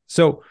nasty.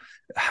 So,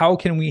 how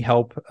can we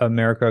help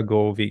America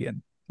go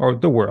vegan or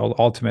the world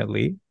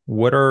ultimately?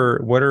 What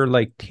are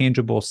like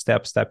tangible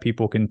steps that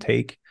people can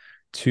take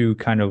to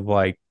kind of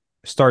like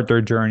start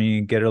their journey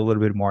and get a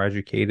little bit more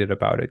educated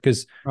about it?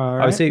 Because All I would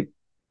right. say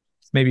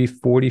maybe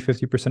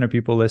 40-50% of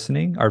people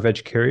listening are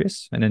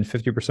vegetarians and then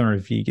 50% are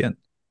vegan.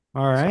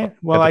 All So, right.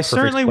 Well, got the I perfect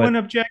certainly split, wouldn't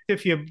object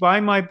if you buy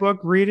my book,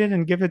 read it,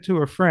 and give it to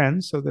a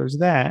friend. So there's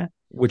that.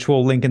 which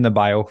we'll link in the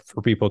bio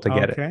for people to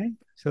get it. Okay.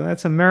 So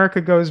that's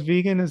America Goes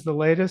Vegan is the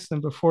latest.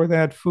 And before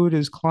that, Food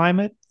is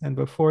Climate. And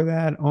before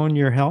that, Own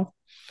Your Health.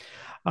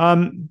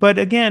 But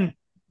again,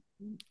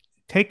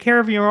 take care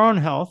of your own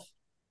health.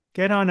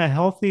 Get on a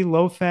healthy,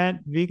 low fat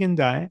vegan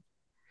diet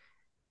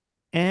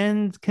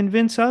and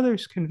convince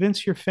others,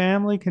 convince your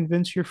family,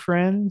 convince your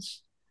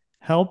friends.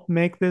 Help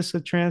make this a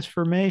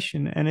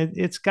transformation. And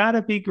it's got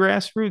to be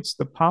grassroots.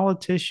 The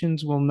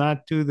politicians will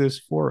not do this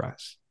for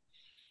us.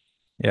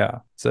 Yeah.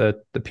 So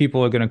the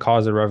people are going to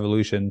cause a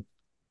revolution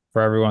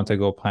for everyone to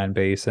go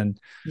plant-based. And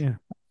Yeah.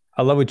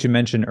 I love what you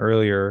mentioned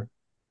earlier.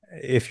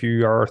 If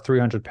you are a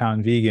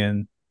 300-pound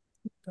vegan,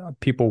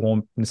 people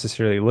won't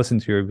necessarily listen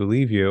to you or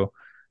believe you.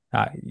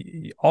 Uh,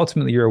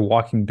 Ultimately, you're a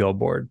walking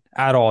billboard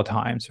at all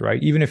times,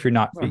 right? Even if you're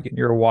not Right. vegan,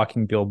 you're a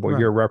walking billboard.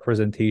 You're Right. a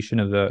representation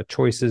of the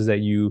choices that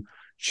you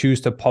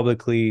choose to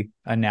publicly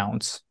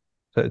announce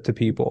to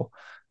people.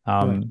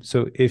 Right.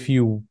 So if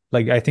you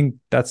like, I think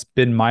that's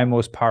been my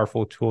most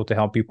powerful tool to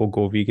help people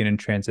go vegan and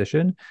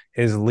transition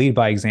is lead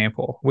by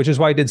example, which is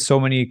why I did so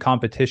many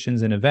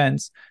competitions and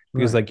events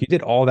because Right. like you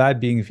did all that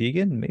being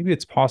vegan, maybe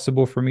it's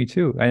possible for me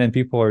too. And then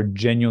people are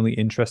genuinely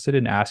interested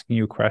in asking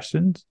you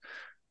questions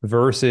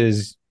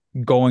versus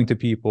going to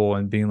people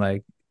and being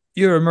like,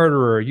 you're a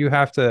murderer. You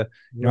have to,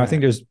 I think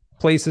Right. there's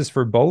places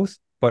for both,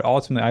 but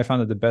ultimately I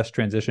found that the best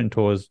transition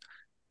tool is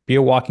be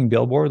a walking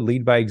billboard,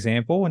 lead by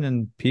example, and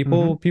then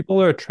Mm-hmm.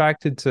 people are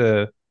attracted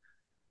to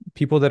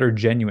people that are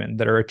genuine,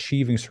 that are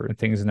achieving certain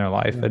things in their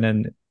life, and Right.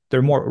 then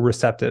they're more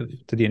receptive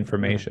to the Right.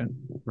 information.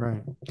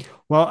 Right.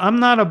 Well, I'm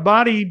not a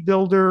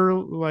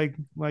bodybuilder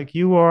like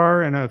you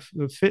are, and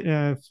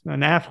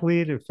an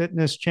athlete, a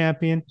fitness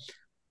champion.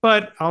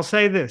 But I'll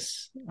say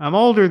this: I'm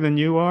older than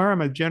you are.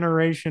 I'm a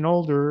generation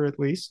older, at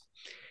least.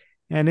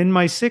 And in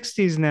my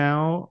 60s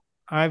now,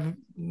 I've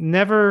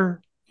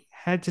never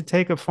had to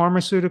take a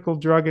pharmaceutical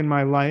drug in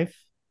my life,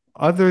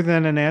 other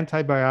than an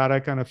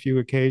antibiotic on a few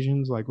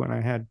occasions, like when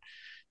I had,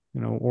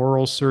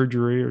 oral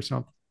surgery or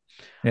something.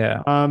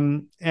 Yeah,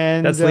 And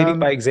that's leading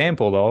by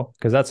example though,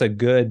 because that's a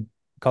good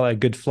call it a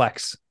good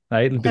flex,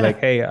 right? It'd be like,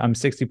 Yeah, hey, I'm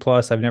 60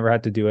 plus, I've never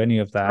had to do any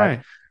of that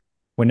right,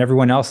 when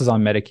everyone else is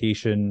on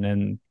medication,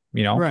 and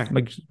right.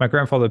 my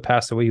grandfather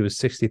passed away, he was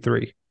 63,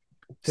 There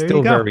you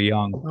still go. very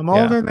young. I'm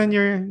Yeah, older than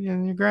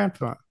your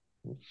grandfather.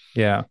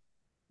 yeah,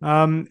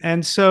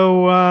 And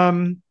so,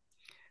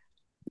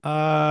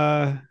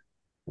 uh,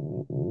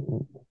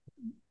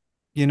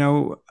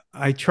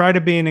 I try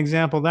to be an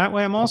example that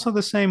way. I'm also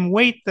the same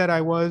weight that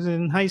I was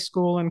in high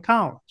school and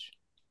college,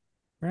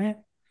 right?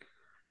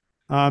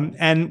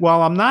 And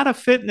while I'm not a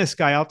fitness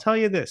guy, I'll tell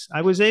you this: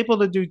 I was able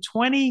to do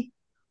 20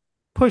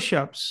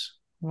 push-ups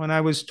when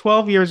I was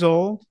 12 years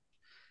old,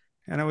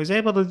 and I was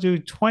able to do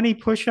 20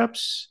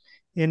 push-ups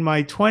in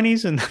my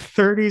 20s and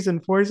 30s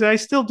and 40s. I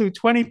still do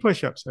 20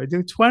 push-ups. I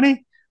do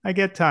 20, I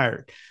get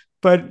tired.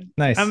 But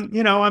nice,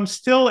 I'm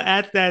still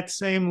at that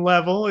same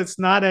level. It's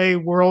not a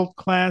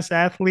world-class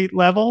athlete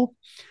level,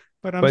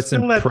 but but it's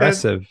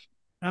impressive.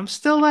 I'm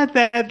still at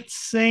that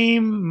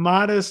same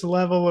modest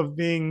level of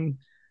being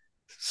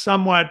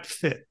somewhat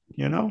fit.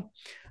 Yeah.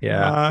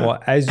 Uh,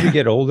 Well, as you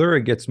get older,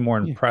 it gets more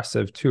yeah,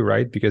 impressive too,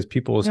 right? Because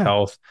people's yeah.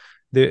 health,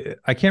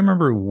 I can't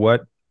remember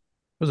what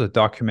was a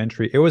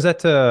documentary. It was at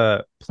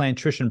the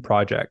Plantrition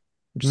Project,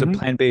 which is a Mm-hmm.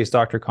 plant-based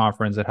doctor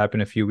conference that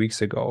happened a few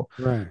weeks ago.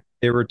 Right.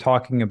 They were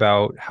talking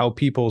about how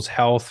people's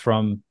health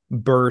from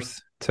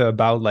birth to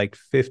about like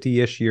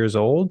 50-ish years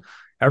old,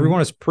 everyone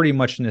Mm-hmm. is pretty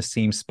much in the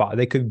same spot.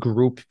 They could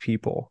group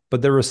people,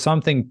 but there was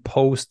something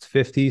post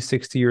 50,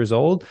 60 years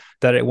old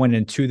that it went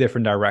in two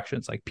different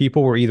directions. Like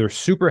people were either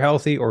super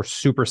healthy or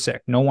super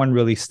sick. No one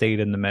really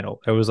stayed in the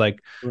middle. It was like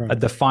a Right.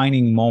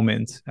 defining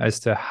moment as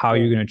to how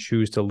you're Right. going to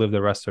choose to live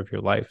the rest of your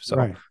life. So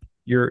Right. Right.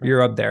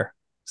 you're up there,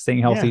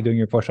 staying healthy, Yeah. doing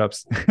your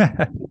push-ups.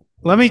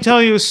 Let me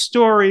tell you a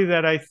story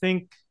that I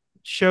think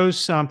shows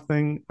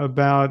something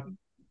about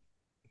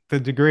the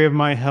degree of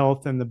my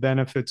health and the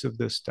benefits of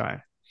this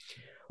diet.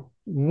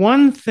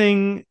 One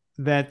thing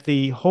that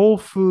the whole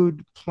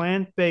food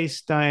plant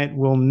based diet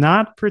will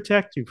not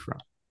protect you from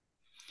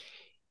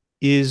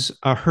is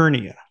a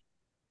hernia.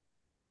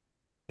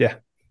 Yeah.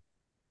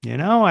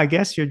 I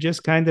guess you're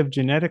just kind of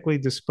genetically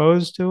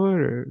disposed to it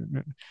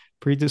or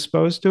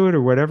predisposed to it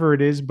or whatever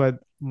it is. But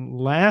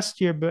last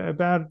year,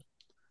 about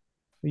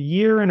a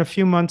year and a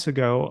few months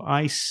ago,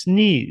 I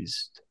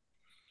sneezed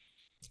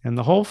And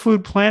the whole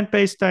food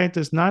plant-based diet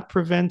does not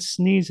prevent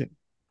sneezing.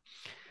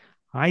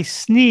 I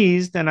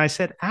sneezed and I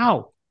said,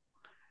 ow.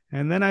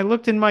 And then I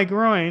looked in my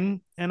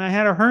groin and I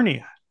had a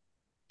hernia.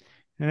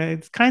 And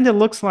it kind of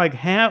looks like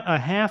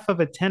half of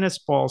a tennis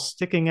ball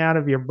sticking out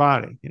of your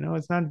body.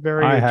 It's not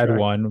very I had attractive.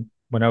 one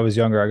when I was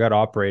younger. I got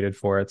operated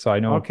for it, so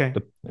Okay. I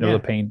know the Yeah.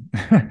 pain.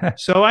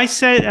 So I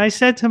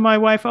said to my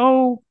wife,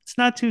 "Oh, it's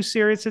not too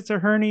serious. It's a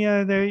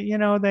hernia.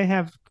 They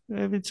have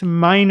it's a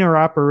minor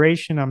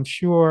operation, I'm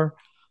sure.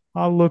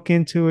 I'll look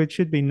into it.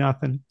 Should be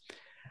nothing."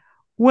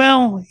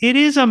 Well, it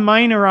is a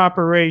minor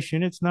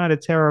operation. It's not a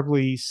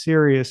terribly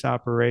serious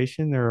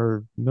operation. There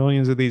are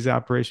millions of these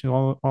operations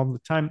all the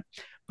time,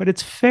 but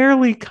it's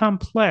fairly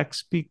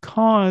complex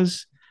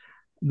because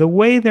the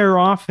way they're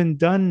often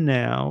done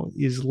now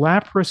is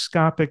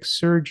laparoscopic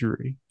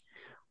surgery,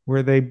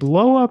 where they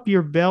blow up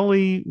your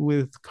belly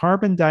with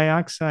carbon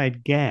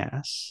dioxide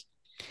gas,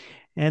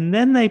 and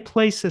then they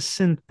place a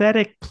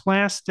synthetic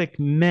plastic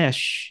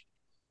mesh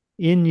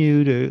in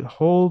you to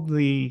hold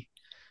the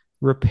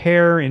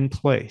repair in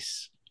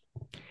place.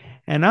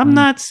 And I'm Mm,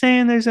 not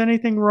saying there's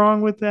anything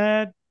wrong with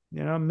that.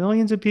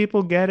 Millions of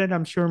people get it.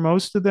 I'm sure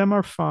most of them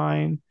are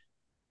fine.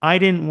 I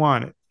didn't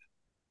want it.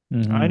 I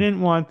hmm.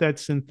 didn't want that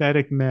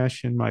synthetic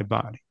mesh in my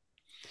body.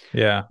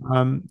 Yeah,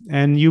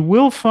 And you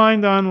will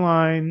find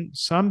online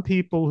some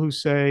people who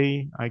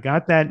say, I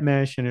got that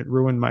mesh and it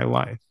ruined my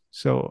life.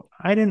 So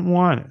I didn't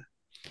want it.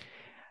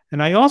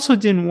 And I also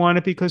didn't want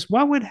it because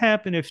what would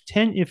happen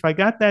if I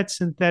got that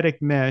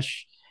synthetic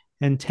mesh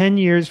and 10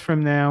 years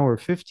from now or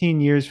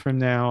 15 years from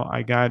now,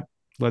 I got,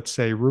 let's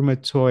say,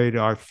 rheumatoid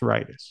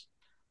arthritis?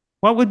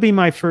 What would be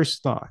my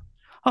first thought?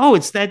 Oh,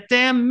 it's that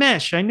damn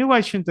mesh. I knew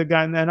I shouldn't have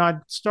gotten that. And I'd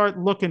start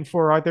looking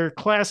for, are there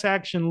class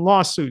action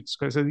lawsuits?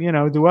 Because,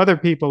 do other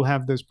people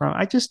have this problem?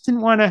 I just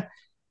didn't want to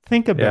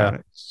think yeah. about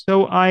it.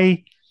 So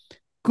I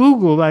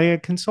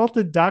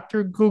consulted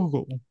Dr.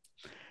 Google,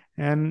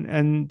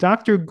 and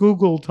Dr.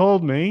 Google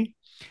told me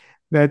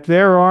that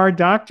there are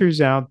doctors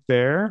out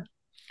there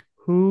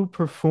who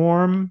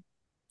perform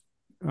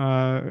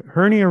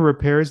hernia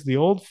repairs the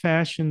old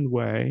fashioned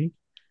way.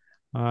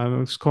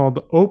 It's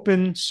called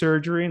open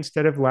surgery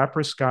instead of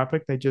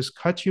laparoscopic. They just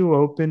cut you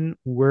open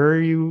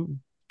in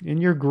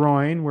your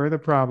groin where the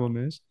problem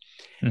is.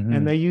 And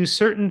Hmm. they use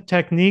certain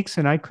techniques,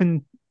 and I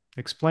couldn't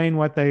explain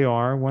what they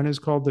are. One is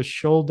called the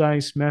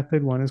Schuldeis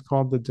method, one is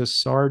called the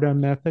DeSarda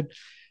method,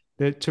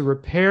 that to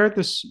repair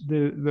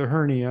the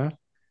hernia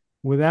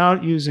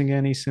without using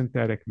any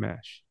synthetic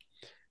mesh.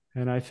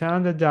 And I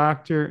found a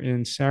doctor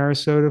in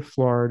Sarasota,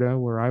 Florida,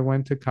 where I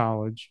went to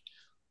college,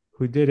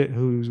 who did it,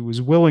 who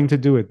was willing to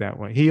do it that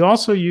way. He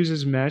also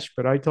uses mesh,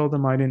 but I told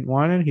him I didn't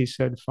want it. He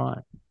said,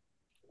 fine.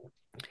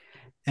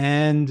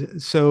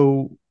 And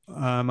so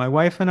my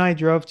wife and I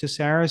drove to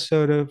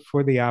Sarasota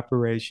for the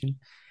operation.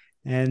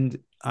 And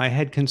I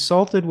had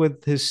consulted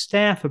with his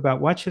staff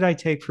about what should I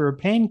take for a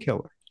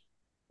painkiller.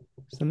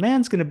 So the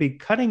man's going to be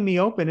cutting me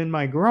open in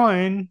my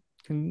groin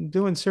and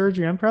doing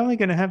surgery. I'm probably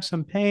going to have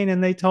some pain.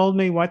 And they told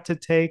me what to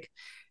take.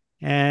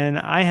 And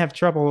I have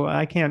trouble.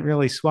 I can't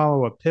really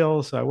swallow a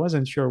pill. So I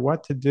wasn't sure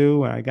what to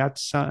do. I got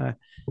some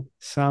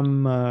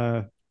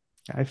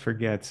I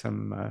forget,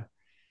 some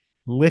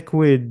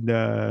liquid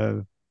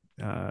uh,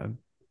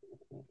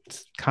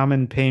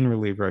 common pain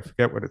reliever. I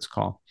forget what it's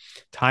called.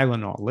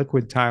 Tylenol,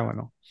 liquid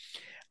Tylenol.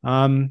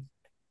 Um,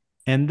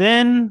 and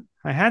then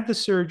I had the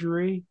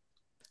surgery.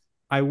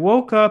 I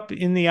woke up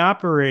in the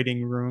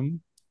operating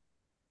room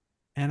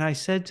and I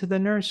said to the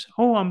nurse,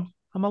 "Oh,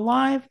 I'm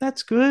alive.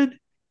 That's good.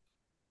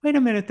 Wait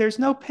a minute. There's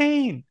no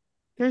pain.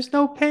 There's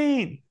no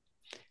pain."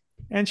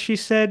 And she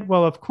said,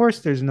 "Well, of course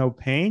there's no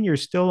pain. You're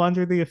still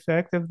under the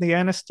effect of the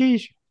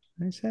anesthesia."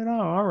 I said, "Oh,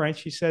 all right."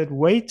 She said,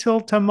 "Wait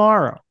till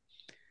tomorrow."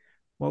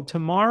 Well,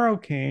 tomorrow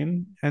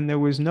came and there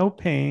was no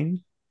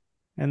pain.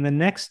 And the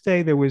next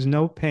day there was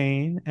no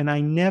pain. And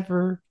I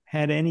never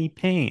had any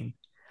pain.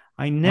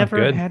 I Oh, never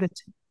good. had it.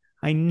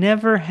 I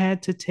never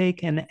had to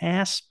take an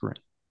aspirin.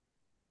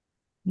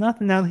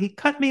 Nothing. Now he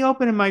cut me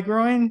open in my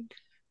groin,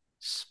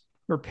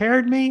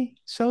 repaired me,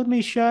 sewed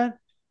me shut,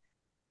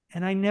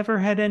 and I never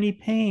had any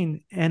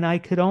pain. And I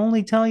could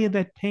only tell you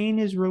that pain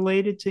is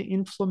related to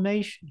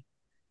inflammation.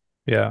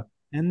 Yeah.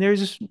 And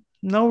there's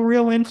no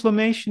real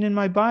inflammation in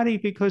my body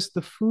because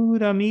the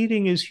food I'm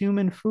eating is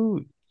human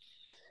food.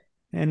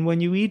 And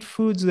when you eat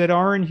foods that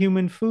aren't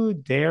human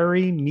food,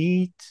 dairy,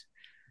 meat,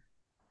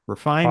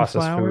 refined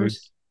Processed flours,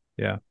 foods.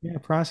 Yeah. yeah,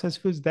 processed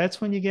foods,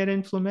 that's when you get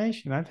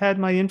inflammation. I've had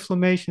my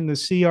inflammation, the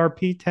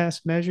CRP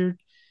test measured,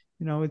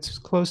 it's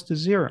close to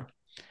zero.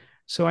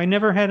 So I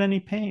never had any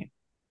pain.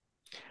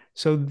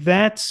 So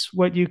that's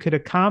what you could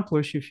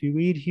accomplish if you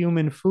eat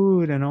human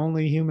food and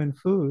only human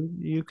food.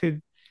 You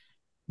could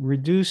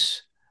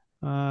reduce,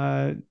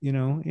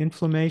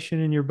 inflammation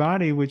in your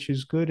body, which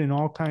is good in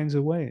all kinds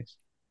of ways.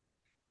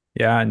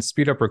 Yeah. And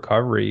speed up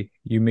recovery.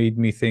 You made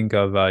me think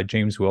of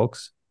James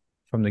Wilkes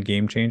from the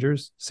Game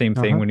Changers. Same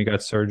thing Uh-huh. when he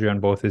got surgery on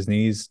both his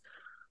knees,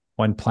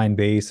 one plant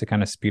based to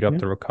kind of speed up Yeah.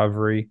 the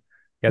recovery.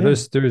 Yeah, Yeah.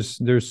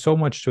 there's so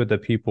much to it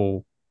that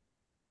people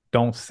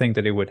don't think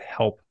that it would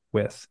help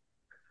with.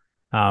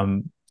 So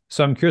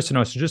I'm curious to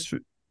know, so just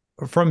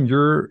from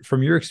your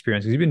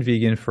experience, because you've been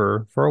vegan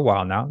for a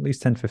while now, at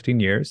least 10, 15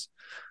 years.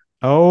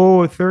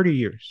 Oh, 30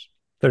 years.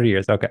 30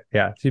 years. Okay.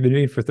 Yeah. So you've been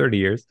vegan for 30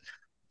 years.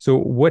 So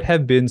what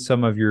have been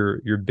some of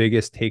your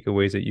biggest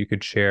takeaways that you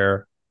could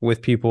share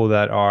with people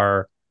that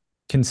are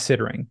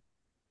considering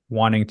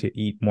wanting to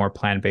eat more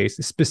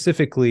plant-based,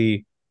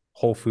 specifically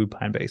whole food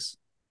plant-based?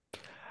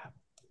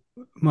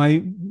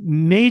 My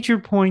major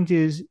point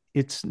is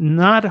it's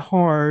not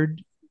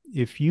hard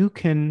if you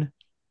can,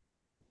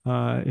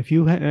 if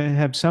you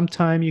have some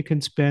time you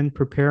can spend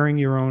preparing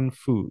your own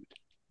food.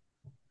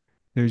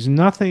 There's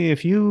nothing,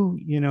 if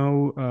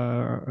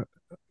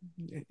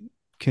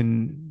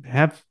can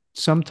have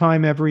some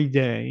time every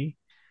day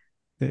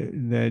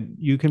that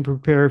you can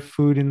prepare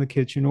food in the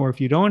kitchen, or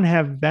if you don't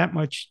have that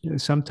much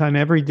sometime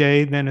every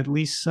day, then at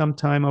least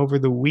sometime over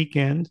the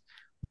weekend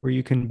where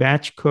you can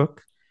batch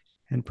cook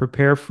and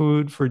prepare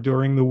food for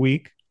during the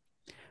week.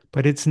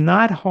 But it's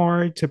not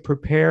hard to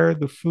prepare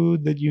the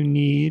food that you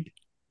need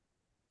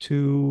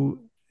to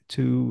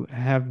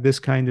have this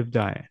kind of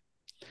diet.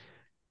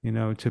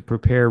 To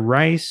prepare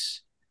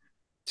rice,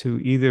 to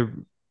either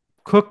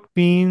cook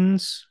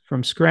beans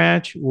from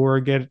scratch or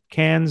get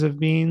cans of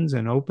beans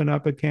and open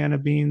up a can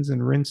of beans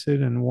and rinse it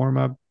and warm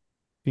up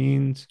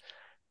beans,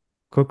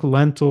 cook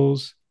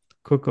lentils,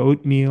 cook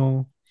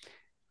oatmeal,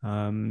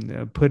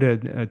 put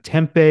a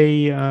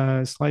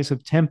tempeh, slice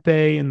of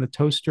tempeh in the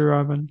toaster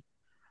oven,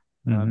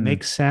 Mm-hmm.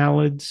 make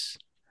salads,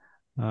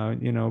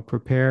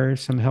 prepare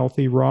some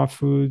healthy raw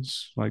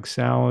foods like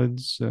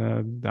salads,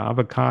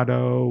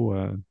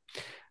 avocado,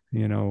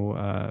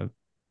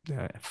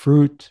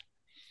 fruit.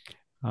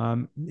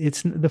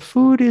 It's the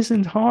food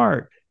isn't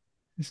hard.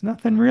 There's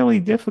nothing really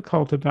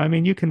difficult about. I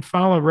mean, you can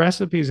follow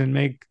recipes and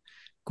make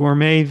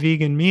gourmet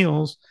vegan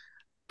meals,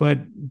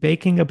 but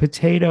baking a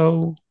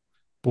potato,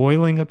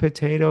 boiling a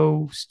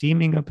potato,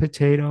 steaming a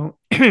potato,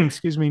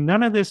 excuse me,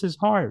 none of this is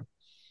hard.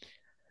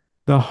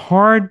 The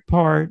hard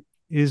part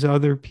is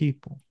other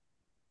people.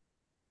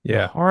 The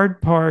Yeah.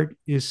 hard part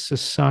is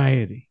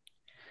society.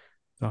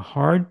 The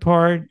hard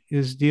part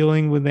is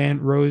dealing with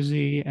Aunt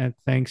Rosie at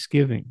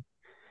Thanksgiving.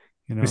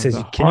 Who The says,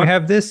 can you hard,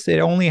 have this? It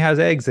only has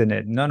eggs in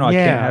it. No, I can't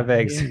yeah, have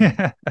eggs.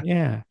 yeah,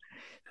 yeah.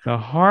 The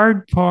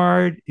hard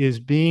part is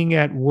being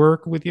at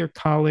work with your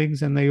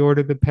colleagues and they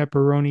order the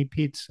pepperoni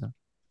pizza.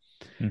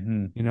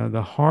 Mm-hmm.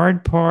 The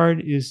hard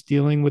part is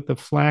dealing with the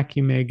flack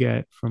you may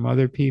get from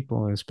other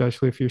people,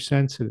 especially if you're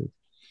sensitive.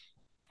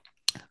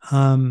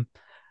 Um,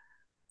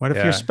 what if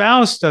your Yeah.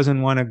 spouse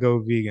doesn't want to go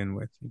vegan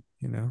with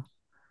you?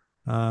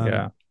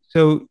 Yeah.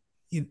 So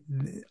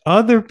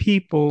other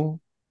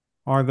people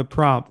are the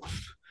problem.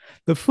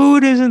 The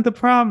food isn't the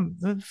problem.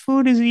 The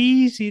food is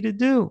easy to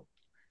do.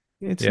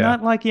 It's Yeah.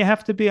 not like you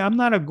have to be, I'm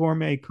not a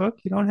gourmet cook.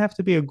 You don't have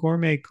to be a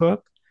gourmet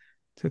cook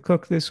to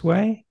cook this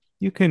way.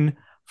 You can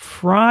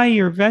fry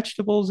your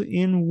vegetables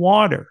in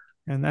water,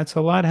 and that's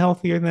a lot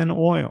healthier than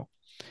oil.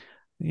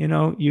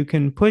 You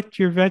can put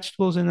your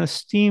vegetables in a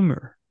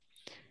steamer.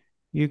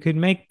 You could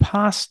make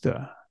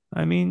pasta.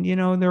 I mean,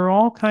 there are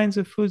all kinds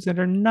of foods that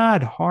are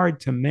not hard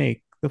to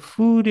make. The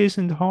food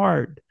isn't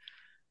hard.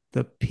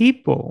 The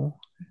people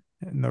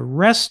and the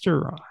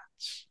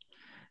restaurants,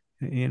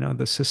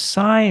 the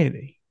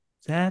society,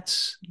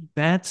 that's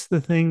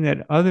the thing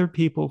that other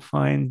people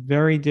find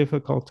very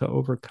difficult to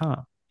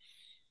overcome.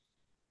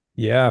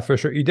 Yeah, for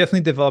sure. You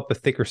definitely develop a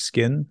thicker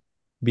skin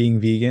being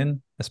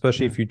vegan,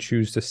 especially Yeah. if you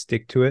choose to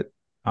stick to it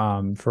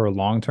for a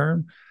long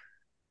term.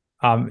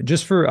 I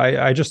just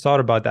thought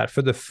about that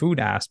for the food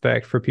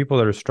aspect for people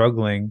that are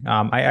struggling.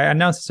 I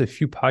announced this a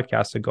few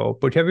podcasts ago,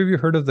 but have you ever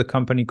heard of the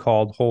company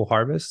called Whole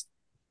Harvest?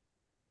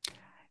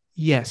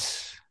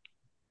 Yes.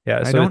 Yeah,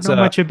 I so don't it's know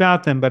much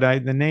about them, but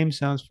the name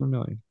sounds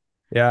familiar.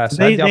 yeah, So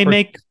so I had they the they upper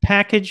make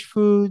packaged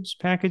foods,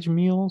 packaged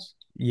meals.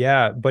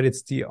 yeah, but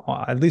it's the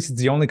at least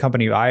it's the only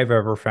company I've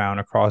ever found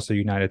across the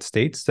United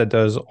States that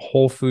does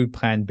whole food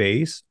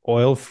plant-based,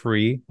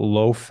 oil-free,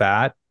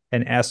 low-fat,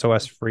 and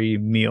SOS-free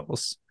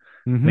meals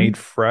made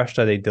Mm-hmm. fresh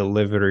that they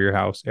deliver to your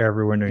house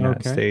everywhere in the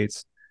United Okay.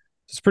 States.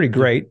 It's pretty Yeah.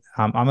 great.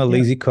 I'm a Yeah.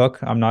 lazy cook.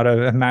 I'm not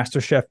a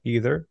master chef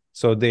either.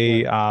 So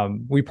Right.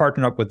 we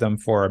partnered up with them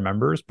for our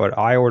members, but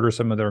I order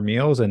some of their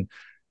meals and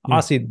Yeah.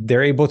 honestly,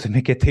 they're able to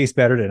make it taste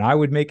better than I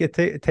would make it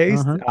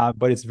taste. Uh-huh.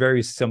 But it's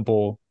very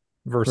simple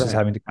versus Right.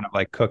 having to kind of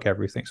like cook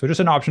everything. So just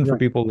an option for Right.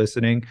 people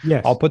listening. I'll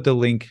Yes. put the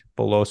link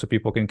below so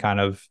people can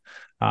kind of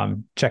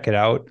check it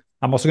out.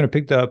 I'm also going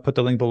to put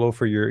the link below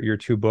for your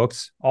two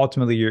books,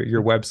 ultimately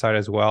your website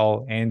as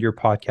well, and your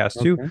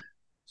podcast too, Okay.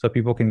 so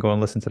people can go and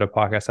listen to the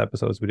podcast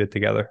episodes we did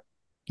together.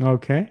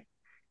 Okay.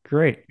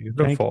 Great. Thank you.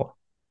 Beautiful.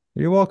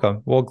 You're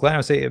welcome. Well, Glenn, I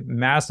would say a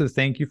massive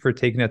thank you for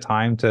taking the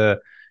time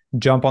to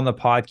jump on the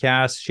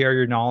podcast, share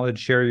your knowledge,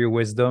 share your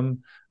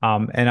wisdom.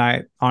 And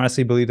I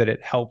honestly believe that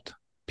it helped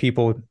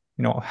people,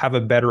 have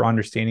a better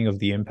understanding of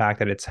the impact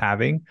that it's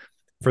having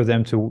for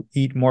them to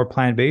eat more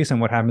plant-based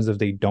and what happens if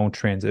they don't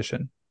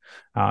transition.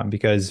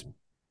 Because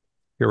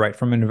you're right,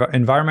 from an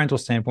environmental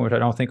standpoint, which I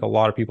don't think a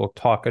lot of people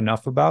talk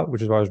enough about,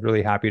 which is why I was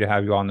really happy to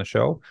have you on the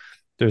show.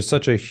 there's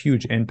such a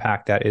huge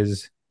impact that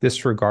is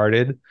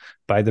disregarded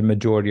by the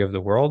majority of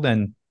the world.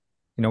 And,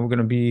 we're going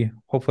to be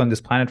hopefully on this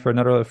planet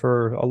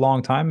for a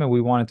long time, and we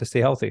want it to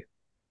stay healthy.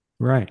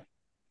 Right.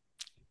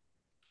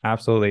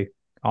 Absolutely.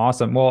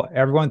 Awesome. Well,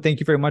 everyone, thank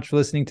you very much for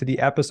listening to the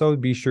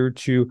episode. Be sure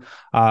to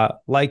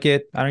like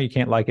it. I know you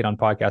can't like it on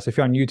podcasts. If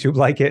you're on YouTube,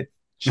 like it,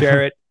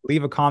 share it,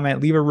 leave a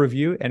comment, leave a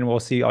review, and we'll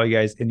see all you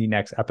guys in the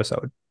next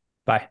episode.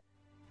 Bye.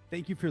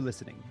 Thank you for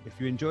listening. If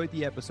you enjoyed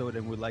the episode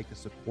and would like to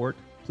support,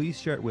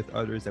 please share it with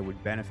others that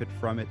would benefit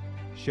from it.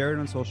 Share it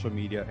on social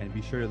media and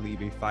be sure to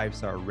leave a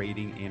 5-star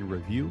rating and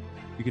review.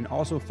 You can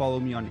also follow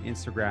me on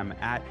Instagram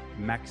at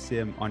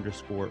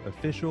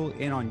Maxim_official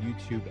and on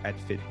YouTube at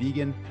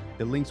FitVegan.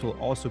 The links will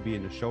also be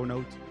in the show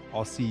notes.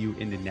 I'll see you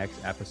in the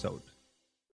next episode.